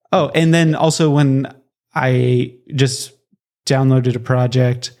 Oh, and then also when I just downloaded a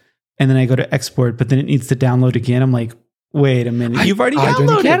project and then I go to export, but then it needs to download again. I'm like, wait a minute, you've already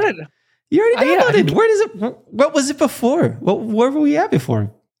downloaded it. You already downloaded. What was it before? Where were we at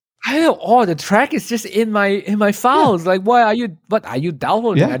before? I don't know. The track is just in my files. Like, what are you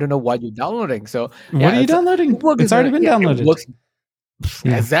downloading? I don't know what you're downloading. So what are you downloading? It's already been downloaded.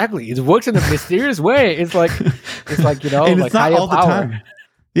 Exactly. It works in a mysterious way. It's like and it's like not higher all the power. time.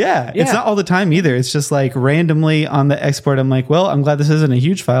 Yeah, it's not all the time either. It's just like randomly on the export. I'm like, well, I'm glad this isn't a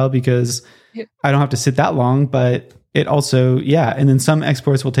huge file because I don't have to sit that long. But it also, and then some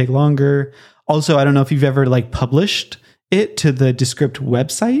exports will take longer. Also, I don't know if you've ever like published it to the Descript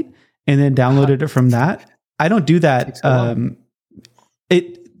website and then downloaded it from that. I don't do that.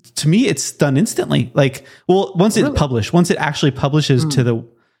 To me, it's done instantly. Like, well, once it actually publishes to the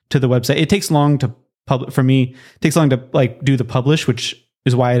website, it takes long to for me. It takes long to like do the publish, which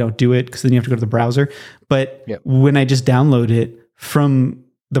is why I don't do it, because then you have to go to the browser. But when I just download it from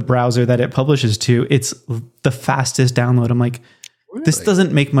the browser that it publishes to, it's the fastest download. I'm like, this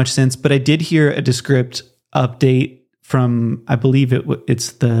doesn't make much sense. But I did hear a Descript update from, I believe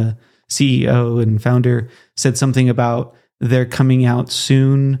it's the CEO and founder said something about they're coming out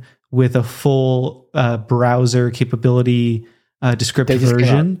soon with a full browser capability Descript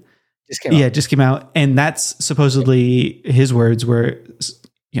version. Just came out. And that's supposedly his words were,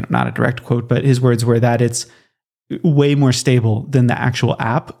 not a direct quote, but his words were that it's way more stable than the actual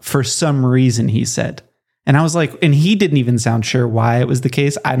app for some reason, he said. And I was like, and he didn't even sound sure why it was the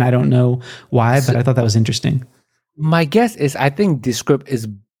case. And I don't know why, but I thought that was interesting. My guess is I think Descript is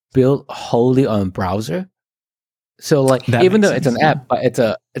built wholly on browser. So like, even though it's an app, but it's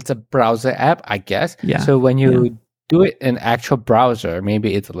a browser app, I guess. Yeah. So when you do it in actual browser,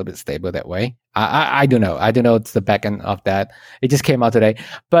 maybe it's a little bit stable that way. I don't know. I don't know. It's the back end of that. It just came out today.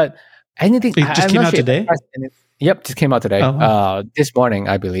 But anything. It just came out today? Yep, just came out today. This morning,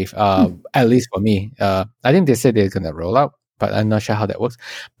 I believe. At least for me. I think they said they're going to roll out, but I'm not sure how that works.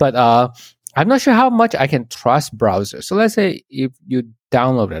 But I'm not sure how much I can trust browsers. So let's say if you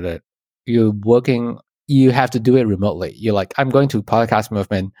downloaded it you're working, you have to do it remotely. You're like, I'm going to podcast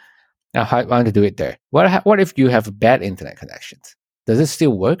movement. I want to do it there. What if you have bad internet connections? Does it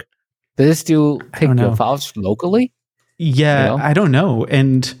still work? Does it still I don't take your know. files locally? Yeah, I don't know.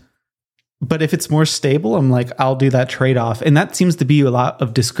 But if it's more stable, I'm like, I'll do that trade-off. And that seems to be a lot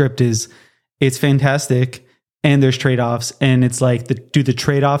of Descript is it's fantastic and there's trade-offs. And it's like, do the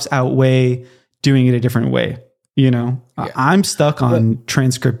trade-offs outweigh doing it a different way? Yeah. I'm stuck on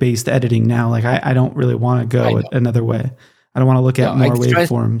transcript-based editing now. Like I don't really want to go another way. I don't want to look at more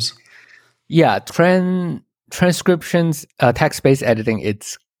waveforms. Yeah, transcriptions, text-based editing,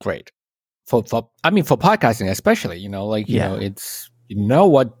 it's great. For podcasting especially, it's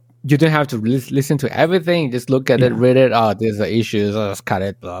what you don't have to listen to everything. You just look at it, read it. Oh, there's the issues. Oh, let's cut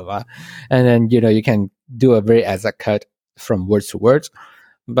it, blah blah, and then you can do a very exact cut from words to words.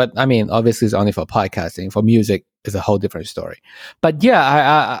 But obviously, it's only for podcasting. For music, it's a whole different story. But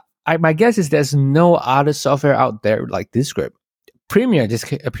yeah, my guess is there's no other software out there like Descript. Premiere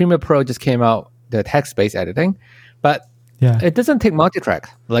Pro just came out, the text-based editing, but it doesn't take multi-track.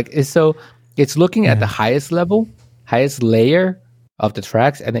 It's looking at the highest level, highest layer of the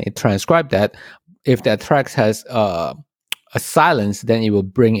tracks, and then it transcribes that. If that track has a silence, then it will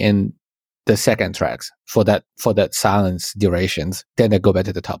bring in the second tracks for that silence durations. Then they go back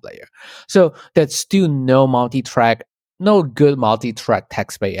to the top layer. So there's still no good multi-track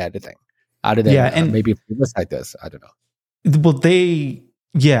text-based editing, other than maybe like this. I don't know.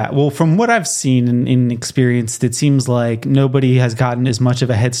 Well, from what I've seen and experienced, it seems like nobody has gotten as much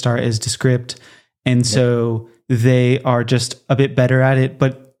of a head start as Descript. And so they are just a bit better at it.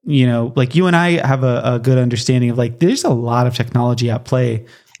 But, like you and I have a good understanding of like, there's a lot of technology at play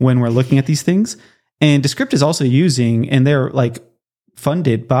when we're looking at these things. And Descript is also using, and they're like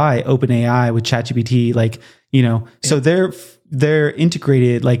funded by OpenAI with ChatGPT, so they're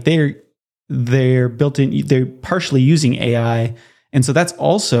integrated, like they're built in, they're partially using AI. And so that's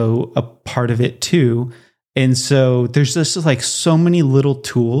also a part of it too. And so there's just like so many little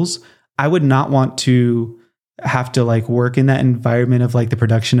tools. I would not want to have to like work in that environment of like the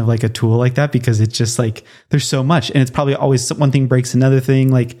production of like a tool like that, because it's just like, there's so much, and it's probably always one thing breaks another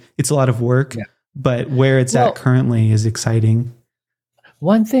thing. Like it's a lot of work, but where it's at currently is exciting.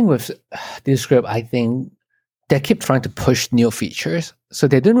 One thing with Descript, I think they keep trying to push new features. So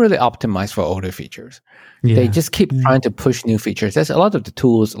they didn't really optimize for older features. Yeah. They just keep trying to push new features. There's a lot of the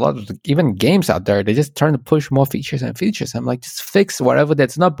tools, even games out there, they're just trying to push more features and features. I'm like, just fix whatever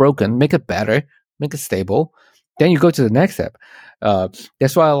that's not broken, make it better, make it stable. Then you go to the next step.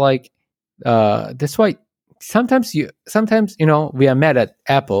 That's why sometimes we are mad at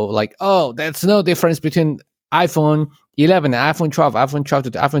Apple, like, oh, there's no difference between iPhone 11 and iPhone 12, iPhone 12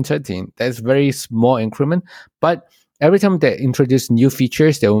 to iPhone 13. That's very small increment. But every time they introduce new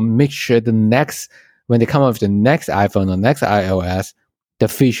features, they will make sure when they come up with the next iPhone or next iOS, the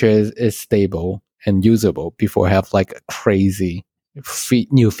feature is stable and usable before have like crazy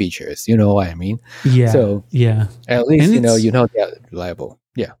new features. You know what I mean? Yeah. So at least they're reliable.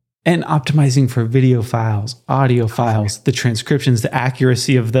 Yeah. And optimizing for video files, audio files, the transcriptions, the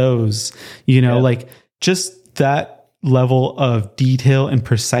accuracy of those, like just that level of detail and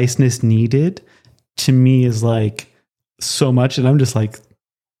preciseness needed to me is like so much. And I'm just like,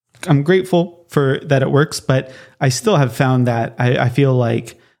 I'm grateful for that it works, but I still have found that I feel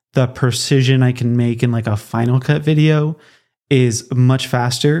like the precision I can make in like a Final Cut video is much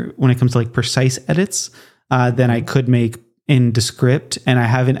faster when it comes to like precise edits than I could make in Descript. And I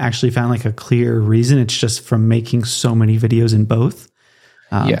haven't actually found like a clear reason. It's just from making so many videos in both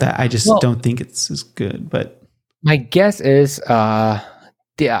that I just don't think it's as good. But my guess is I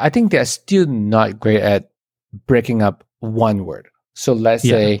think they're still not great at breaking up one word. So let's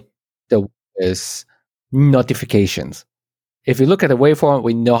say the word is notifications. If you look at the waveform,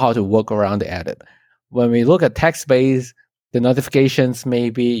 we know how to work around the edit. When we look at text-based, the notifications,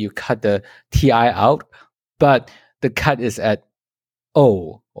 maybe you cut the TI out, but the cut is at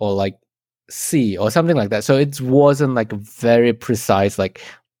O or like C or something like that. So it wasn't like very precise, like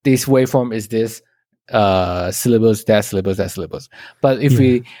this waveform is this syllables, that syllables, that syllables. But if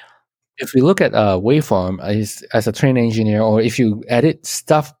we look at a waveform as a trained engineer, or if you edit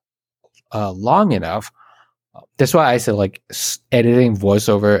stuff long enough, that's why I said like editing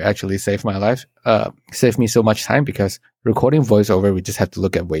voiceover actually saved my life, saved me so much time, because recording voiceover, we just have to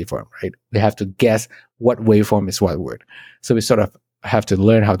look at waveform, right? We have to guess what waveform is what word. So we sort of have to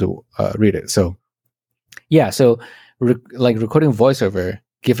learn how to read it. So recording voiceover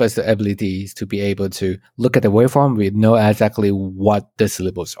give us the abilities to be able to look at the waveform. We know exactly what the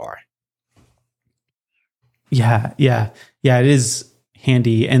syllables are. Yeah. It is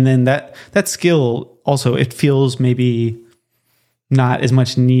handy. And then that skill also, it feels maybe not as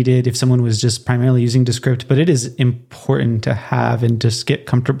much needed if someone was just primarily using Descript, but it is important to have and just get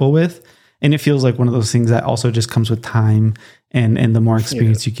comfortable with. And it feels like one of those things that also just comes with time, and the more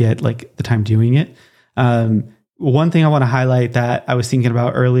experience you get, like the time doing it. One thing I want to highlight that I was thinking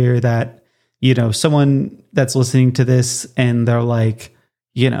about earlier, that, someone that's listening to this and they're like,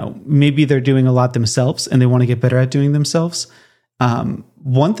 maybe they're doing a lot themselves and they want to get better at doing themselves.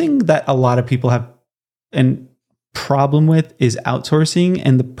 One thing that a lot of people have an problem with is outsourcing,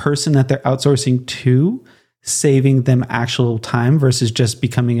 and the person that they're outsourcing to saving them actual time versus just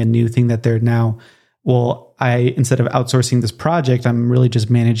becoming a new thing that they're now, instead of outsourcing this project, I'm really just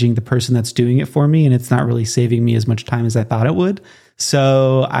managing the person that's doing it for me, and it's not really saving me as much time as I thought it would.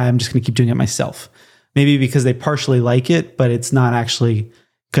 So I'm just going to keep doing it myself. Maybe because they partially like it, but it's not actually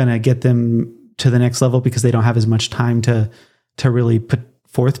going to get them to the next level because they don't have as much time to really put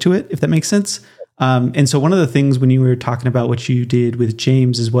forth to it, if that makes sense. And so one of the things when you were talking about what you did with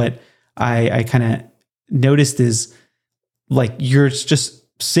James is what I kind of noticed is, like, you're just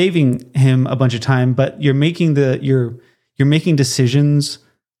saving him a bunch of time, but you're making decisions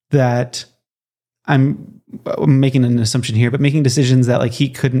that I'm making an assumption here, but making decisions that like he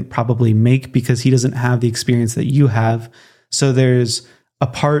couldn't probably make because he doesn't have the experience that you have. So there's a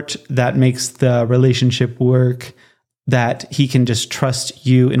part that makes the relationship work, that he can just trust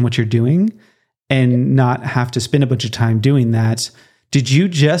you in what you're doing and not have to spend a bunch of time doing that. Did you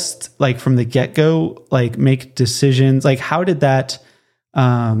just, like, from the get-go, like, make decisions? Like, how did that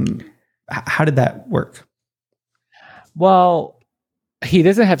work? Well, he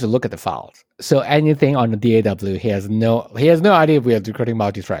doesn't have to look at the files. So anything on the DAW, he has no idea we are recording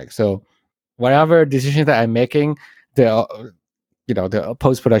multi-track. So whatever decision that I'm making, the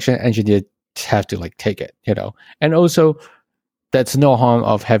post-production engineer have to like take it, and also that's no harm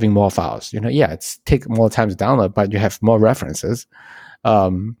of having more files. It's take more time to download, but you have more references.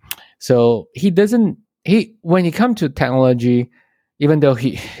 So when it comes to technology, even though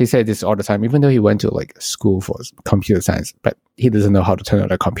he said this all the time, even though he went to like school for computer science, but he doesn't know how to turn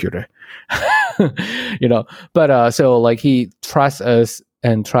on a computer, but so like he trusts us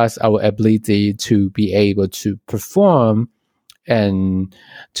and trusts our ability to be able to perform and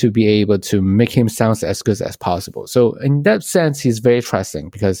to be able to make him sound as good as possible. So in that sense, he's very trusting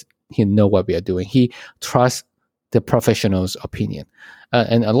because he knows what we are doing. He trusts the professional's opinion.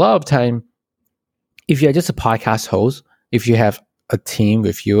 And a lot of time, if you're just a podcast host, if you have a team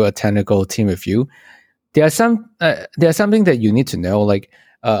with you, a technical team with you, there's something that you need to know. Like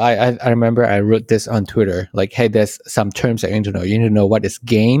I remember I wrote this on Twitter, like, hey, there's some terms that you need to know. You need to know what is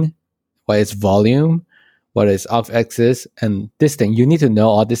gain, what is volume, what is off-axis, and this thing. You need to know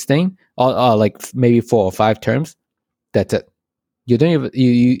all this thing, all like maybe 4 or 5 terms. That's it. You don't even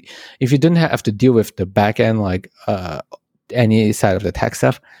if you don't have to deal with the back end, like any side of the tech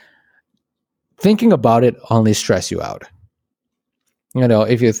stuff. Thinking about it only stress you out.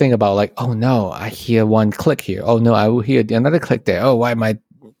 If you think about like, oh no, I hear one click here. Oh no, I will hear another click there. Oh, why my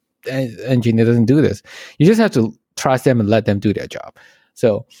engineer doesn't do this? You just have to trust them and let them do their job.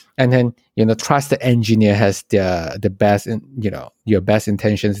 So, and then, trust the engineer has the best, your best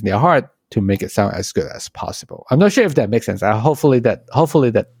intentions in their heart to make it sound as good as possible. I'm not sure if that makes sense. Hopefully that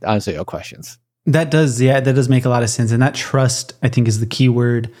answers your questions. That does make a lot of sense. And that trust, I think, is the key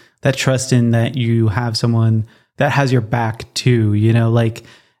word. That trust in that you have someone that has your back too, like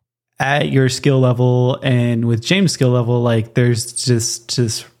at your skill level and with James' skill level, like there's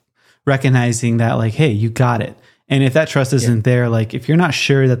just recognizing that, like, hey, you got it. And if that trust isn't there, like if you're not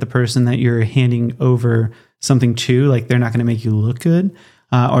sure that the person that you're handing over something to, like they're not going to make you look good,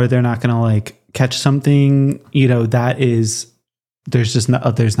 or they're not going to like catch something, there's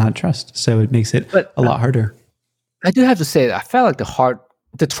not trust. So it makes it a lot harder. I do have to say that I felt like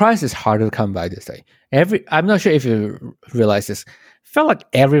the trust is harder to come by this day. I'm not sure if you realize this. I felt like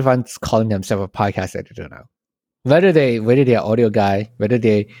everyone's calling themselves a podcast editor now. Whether they are audio guy, whether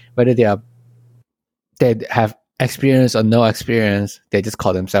they have experience or no experience, they just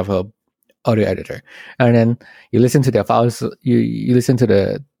call themselves a audio editor. And then you listen to their files, you listen to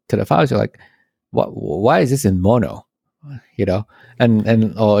the files, you're like, why is this in mono?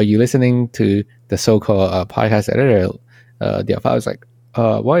 And or you listening to the so-called podcast editor, their files, like,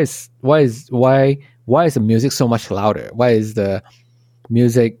 why is the music so much louder? Why is the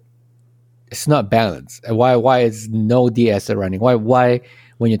music, it's not balanced? Why is no DS running? Why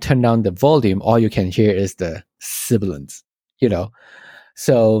when you turn down the volume, all you can hear is the sibilants,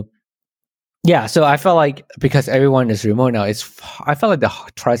 So yeah, so I felt like because everyone is remote now, I felt like the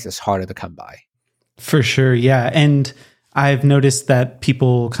trust is harder to come by. For sure, yeah. And I've noticed that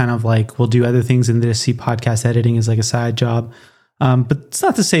people kind of like will do other things and they just see podcast editing as like a side job. But it's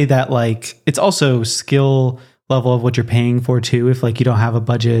not to say that like it's also skill level of what you're paying for too. If like you don't have a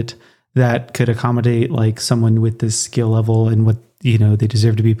budget that could accommodate like someone with this skill level and what, you know, they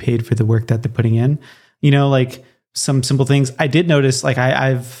deserve to be paid for the work that they're putting in, you know, like some simple things. I did notice like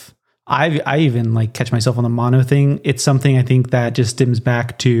I even like catch myself on the mono thing. It's something I think that just stems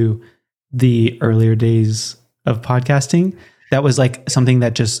back to the earlier days of podcasting. That was like something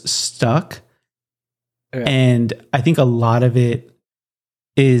that just stuck. Yeah. And I think a lot of it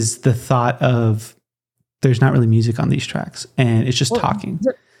is the thought of there's not really music on these tracks and it's just talking.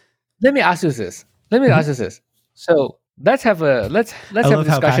 Let me ask you this. So let's have a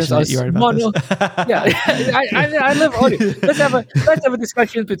discussion on mono. Yeah, I love audio. Let's have a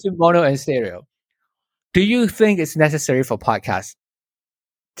discussion between mono and stereo. Do you think it's necessary for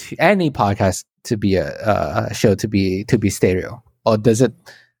any podcast to be a show to be stereo, or is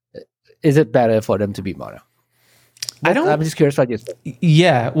it better for them to be mono? I'm just curious what you think.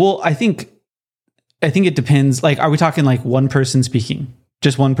 Yeah, well, I think it depends. Like, are we talking like one person speaking,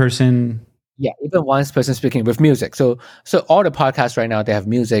 just one person? Yeah, even one person speaking with music. So all the podcasts right now, they have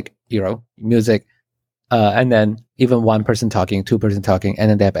music, and then even one person talking, two person talking,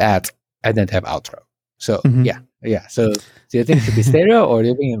 and then they have ads, and then they have outro. So yeah. So do you think it should be stereo or do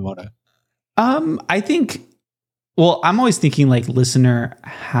you think in mono? I think. Well, I'm always thinking like listener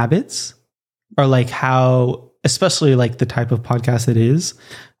habits, or like how, especially like the type of podcast it is.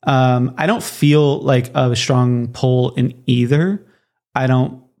 I don't feel like a strong pull in either. I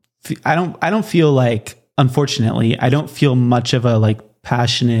don't feel like, unfortunately, I don't feel much of a like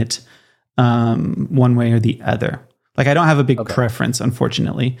passionate one way or the other. Like I don't have a big preference,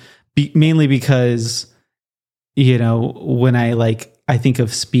 unfortunately, mainly because, you know, when I think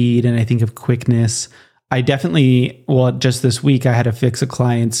of speed and I think of quickness, I definitely, just this week I had to fix a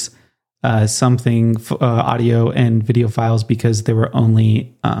client's audio and video files because they were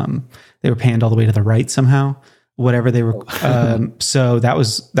only, they were panned all the way to the right somehow. Whatever they were, so that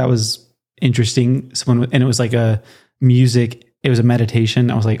was interesting. And it was like it was a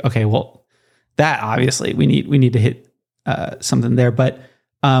meditation. I was like, okay, well, that obviously we need to hit something there. But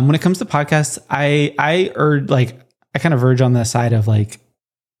when it comes to podcasts, I kind of verge on the side of like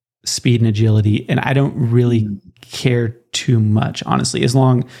speed and agility, and I don't really care too much, honestly. As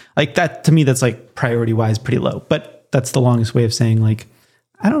long like that, to me, that's like priority wise pretty low. But that's the longest way of saying like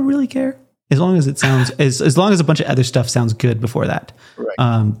I don't really care. As long as it sounds, as long as a bunch of other stuff sounds good before that.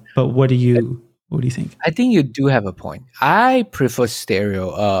 Right. But what do you think? I think you do have a point. I prefer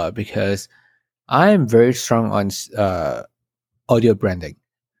stereo because I'm very strong on audio branding.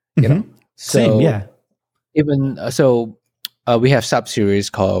 You know, same, yeah. Even we have sub-series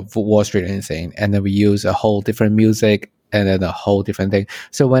called Wall Street Insane, and then we use a whole different music and then a whole different thing.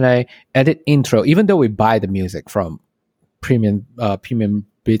 So when I edit intro, even though we buy the music from premium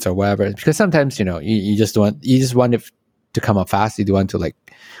beats or whatever, because sometimes, you know, you just want it to come up fast. You do want to like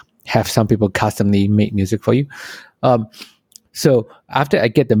have some people customly make music for you. So after I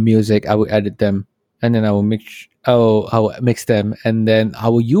get the music, I will edit them, and then I will mix them, and then I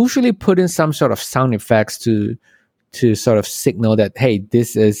will usually put in some sort of sound effects to sort of signal that, hey,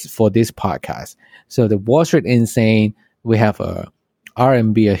 this is for this podcast. So the Wall Street Insane, we have a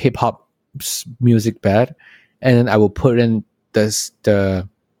R&B, a hip hop music bed, and then I will put in the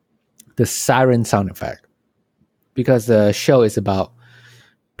siren sound effect, because the show is about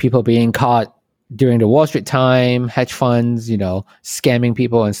people being caught during the Wall Street time, hedge funds, you know, scamming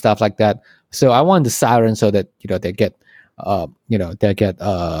people and stuff like that. So I want the siren so that, you know, they get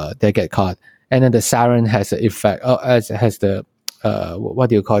caught. And then the siren has an effect, has the, what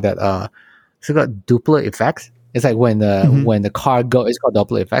do you call that? It's got Doppler effects. It's like when the car go, it's called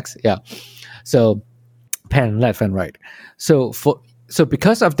Doppler effects. Yeah. So pan left and right. So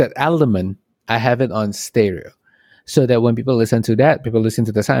because of that element, I have it on stereo, so that when people listen to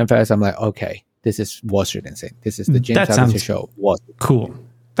the sound effects, I'm like, okay, this is Wall Street Insane. This is the James Altucher show. Cool.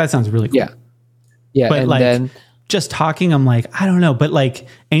 That sounds really cool. Yeah. But and like, then just talking, I'm like, I don't know. But like,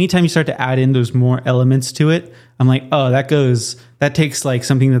 anytime you start to add in those more elements to it, I'm like, oh, that takes like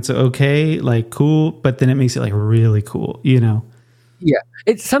something that's okay, like cool, but then it makes it like really cool, you know? Yeah.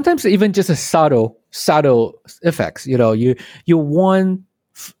 It's sometimes even just a subtle effects, you know, you want,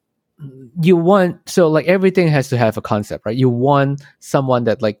 so like everything has to have a concept, right? You want someone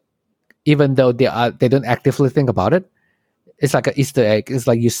that like, even though they don't actively think about it, it's like an Easter egg. It's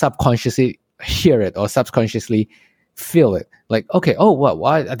like you subconsciously hear it or subconsciously feel it. Like, okay, oh,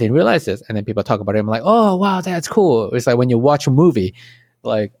 why I didn't realize this. And then people talk about it. I'm like, oh, wow, that's cool. It's like when you watch a movie,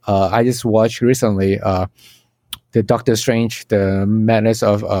 like I just watched recently the Doctor Strange, the Madness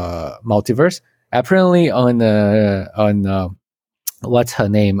of Multiverse. Apparently on what's her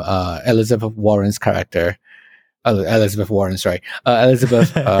name? Elizabeth Warren's character. Elizabeth Warren, sorry.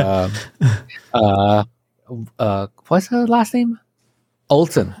 Elizabeth what's her last name?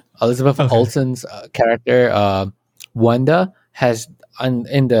 Olsen. Elizabeth Olsen's character, Wanda, has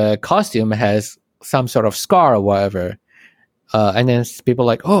in the costume has some sort of scar or whatever. And then people are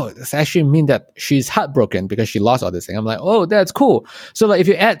like, oh, this actually mean that she's heartbroken because she lost all this thing. I'm like, oh, that's cool. So like, if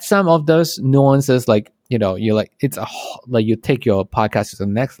you add some of those nuances, like, you know, you're like, like you take your podcast to the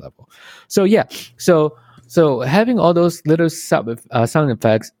next level. So yeah, so having all those little sound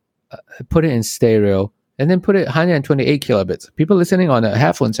effects, put it in stereo, and then put it 128 kilobits. People listening on the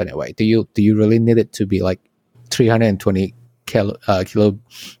headphones anyway. Do you really need it to be like 320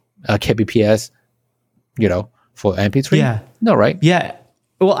 kbps? You know, for MP3? Yeah. No, right? Yeah.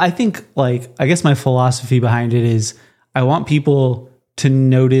 Well, I think like, I guess my philosophy behind it is I want people to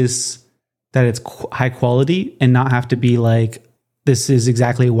notice that it's high quality and not have to be like, this is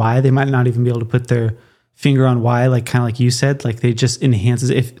exactly why. They might not even be able to put their finger on why, like kind of like you said, like they just enhances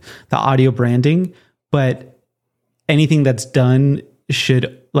if the audio branding, but anything that's done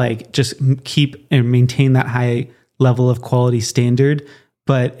should like just keep and maintain that high level of quality standard.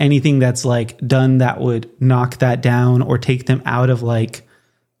 But anything that's like done that would knock that down or take them out of like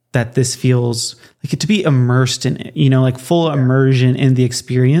that, this feels like it to be immersed in it, you know, like full immersion in the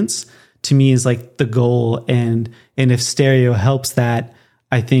experience to me is like the goal. And if stereo helps that,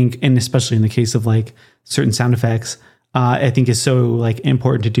 I think, and especially in the case of like certain sound effects, I think is so like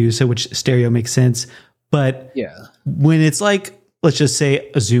important to do so, which stereo makes sense. But when it's like, let's just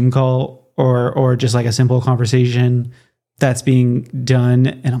say a Zoom call or just like a simple conversation that's being done,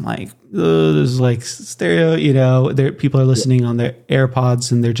 and I'm like, oh, there's like stereo, you know, there people are listening on their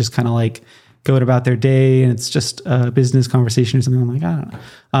AirPods and they're just kind of like going about their day, and it's just a business conversation or something. I'm like, I don't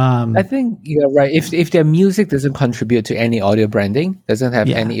know. I think you're right. If their music doesn't contribute to any audio branding, doesn't have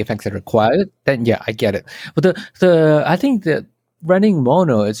any effects that are required, then yeah, I get it. But the I think that running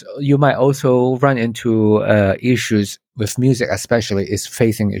mono is, you might also run into issues with music, especially is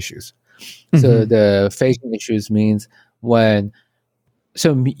phasing issues. So the phasing issues means in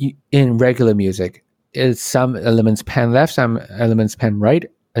regular music, it's some elements pan left, some elements pan right,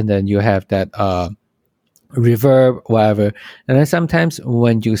 and then you have that reverb, whatever. And then sometimes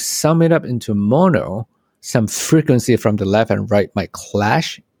when you sum it up into mono, some frequency from the left and right might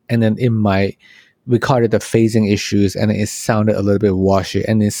clash, and then we call it the phasing issues, and it sounded a little bit washy,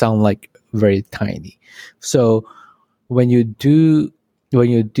 and it sound like very tiny. So when you do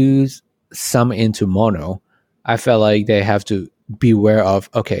sum into mono, I felt like they have to be aware of,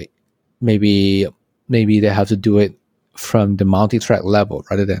 okay, maybe they have to do it from the multi-track level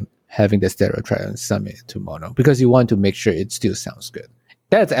rather than having the stereo track and sum it to mono, because you want to make sure it still sounds good.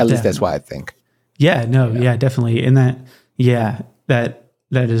 That's at least that's what I think. Yeah, definitely. And that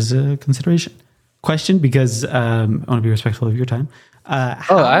is a consideration. Question, because I want to be respectful of your time. I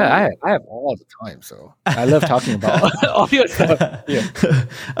have all the time, so I love talking about audio stuff. Yeah.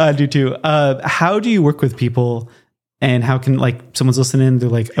 I do too. How do you work with people, and how can, like, someone's listening, they're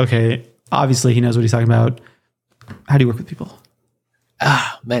like, okay, obviously he knows what he's talking about. How do you work with people?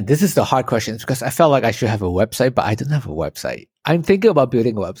 Man, this is the hard question, because I felt like I should have a website, but I don't have a website. I'm thinking about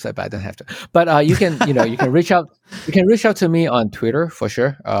building a website, but I don't have to. But you can reach out. You can reach out to me on Twitter for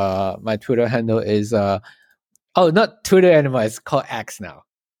sure. My Twitter handle is not Twitter anymore. It's called X now.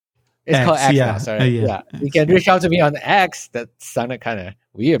 It's called X now. Sorry. You can reach out to me on X. That sounded kind of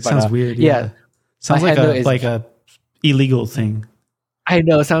weird. Sounds weird. Yeah. Sounds like a illegal thing. I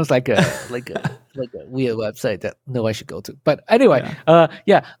know. It sounds like a weird website that no one should go to. But anyway,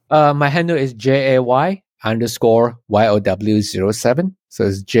 my handle is JAY_YOW07. So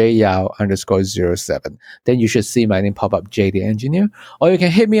it's JayYow_07. Then you should see my name pop up, Jay the Engineer. Or you can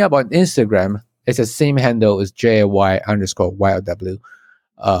hit me up on Instagram. It's the same handle as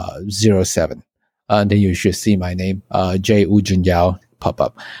JAY_YOW07. Then you should see my name, Jay Woojun Yao, pop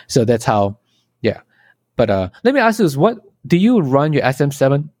up. So that's how, yeah. But let me ask you this: do you run your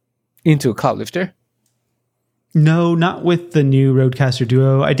SM7 into a cloud lifter? No, not with the new Rodecaster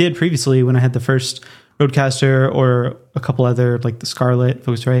Duo. I did previously when I had the first Rodecaster, or a couple other, like the Scarlett,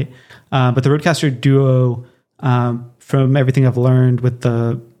 Focusrite. But the Rodecaster Duo, from everything I've learned with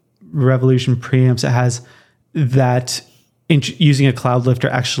the Revolution preamps, it has that using a cloud lifter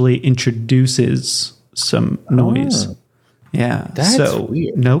actually introduces some noise. Yeah, that's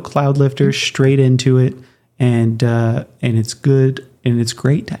weird. No cloud lifter, straight into it, and it's good, and it's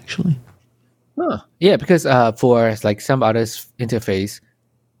great actually. Yeah, because for like some others interface,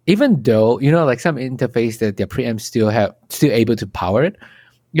 even though like some interface that their preamps still able to power it,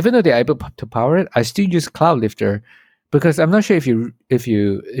 even though they're able to power it, I still use Cloud Lifter because I'm not sure if you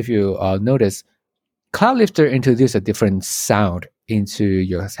notice, Cloud Lifter introduced a different sound into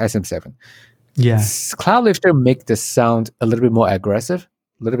your SM7. Yeah. Cloud Lifter make the sound a little bit more aggressive,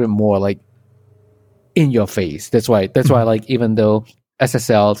 a little bit more like in your face. That's why like even though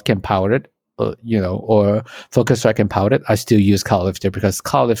SSL can power it, or Focusrite can power it, I still use Cloud Lifter because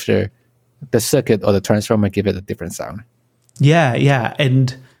Cloud Lifter, the circuit or the transformer give it a different sound. Yeah.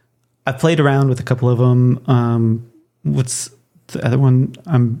 And I played around with a couple of them. What's the other one?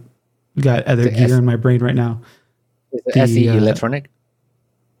 Got other gear in my brain right now. Is it SE Electronic?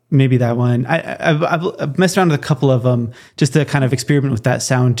 Maybe that one. I've messed around with a couple of them just to kind of experiment with that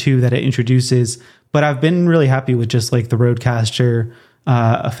sound too that it introduces. But I've been really happy with just like the Rodecaster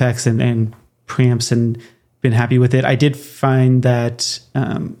effects and preamps, and been happy with it. I did find that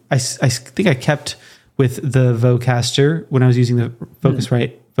I think I kept with the Vocaster when I was using the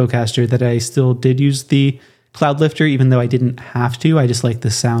Focusrite Vocaster, that I still did use the Cloud Lifter, even though I didn't have to. I just like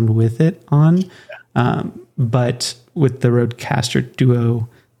the sound with it on. But with the Rodecaster Duo,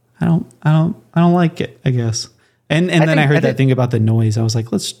 I don't like it, I guess. And then I heard that thing about the noise. I was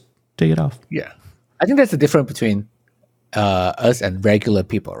like, let's take it off. Yeah. I think that's the difference between us and regular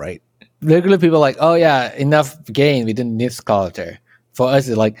people, right? Regular people are like, oh yeah, enough gain. We didn't need Cloud Lifter. For us,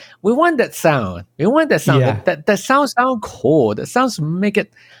 it's like, we want that sound. We want that sound. Yeah. That sound cool. That sounds make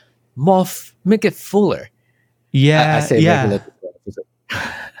it more, make it fuller. Yeah. I say regular people.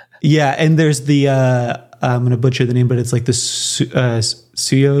 Yeah. And there's the, I'm going to butcher the name, but it's like the Suyos.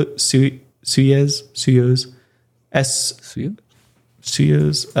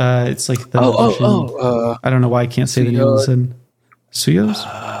 It's like the I don't know why I can't say the name. Listen, Suyos.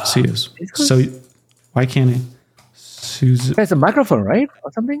 So why can't I? It's a microphone, right,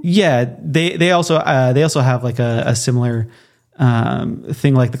 or something? Yeah, they also have like a similar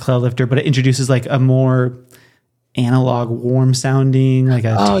thing like the Cloud Lifter, but it introduces like a more analog, warm sounding, like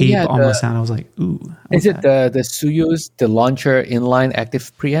a tape almost sound. I was like, ooh. Is it the Suyos, the launcher inline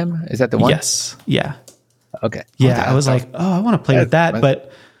active preamp? Is that the one? Yes. Yeah. Okay. Yeah, I was like, oh, I want to play with that,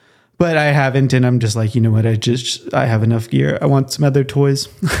 but I haven't, and I'm just like, you know what? I have enough gear. I want some other toys.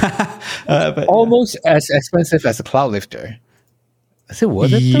 But almost as expensive as a Cloud Lifter. Is it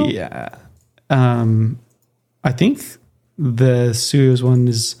worth it though? Yeah. I think the Suyos one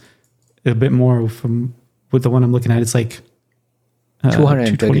is a bit more from with the one I'm looking at. It's like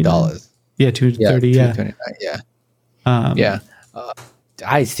 $230. Yeah, $230. Yeah, $229. Yeah.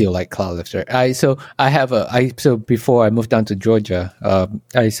 I still like Cloud Lifter. So before I moved down to Georgia,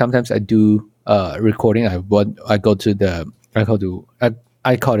 I sometimes do recording. I call it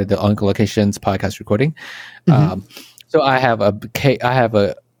the On Locations podcast recording. So I have a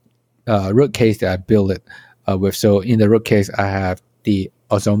Rode case that I built it with. So in the Rode case, I have the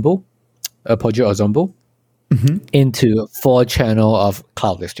ensemble, Poggio ensemble, into 4-channel of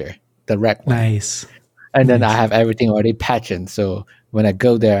Cloud Lifter, the rack one. Nice. And then I have everything already patched. So when I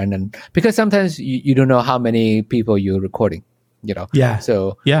go there, and then because sometimes you don't know how many people you're recording, Yeah.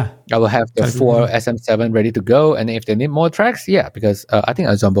 So I will have the 4 SM7 ready to go, and if they need more tracks, because I think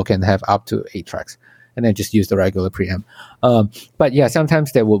Ensemble can have up to 8 tracks, and then just use the regular preamp. But yeah,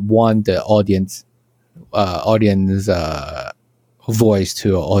 sometimes they would want the audience voice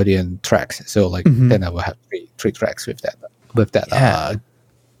to audience tracks. So like then I will have three tracks with that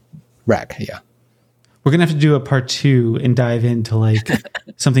rack. Yeah. We're going to have to do a part 2 and dive into like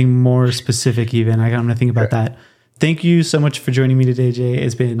something more specific even. I'm going to think about that. Thank you so much for joining me today, Jay.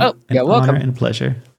 It's been an honor and a pleasure.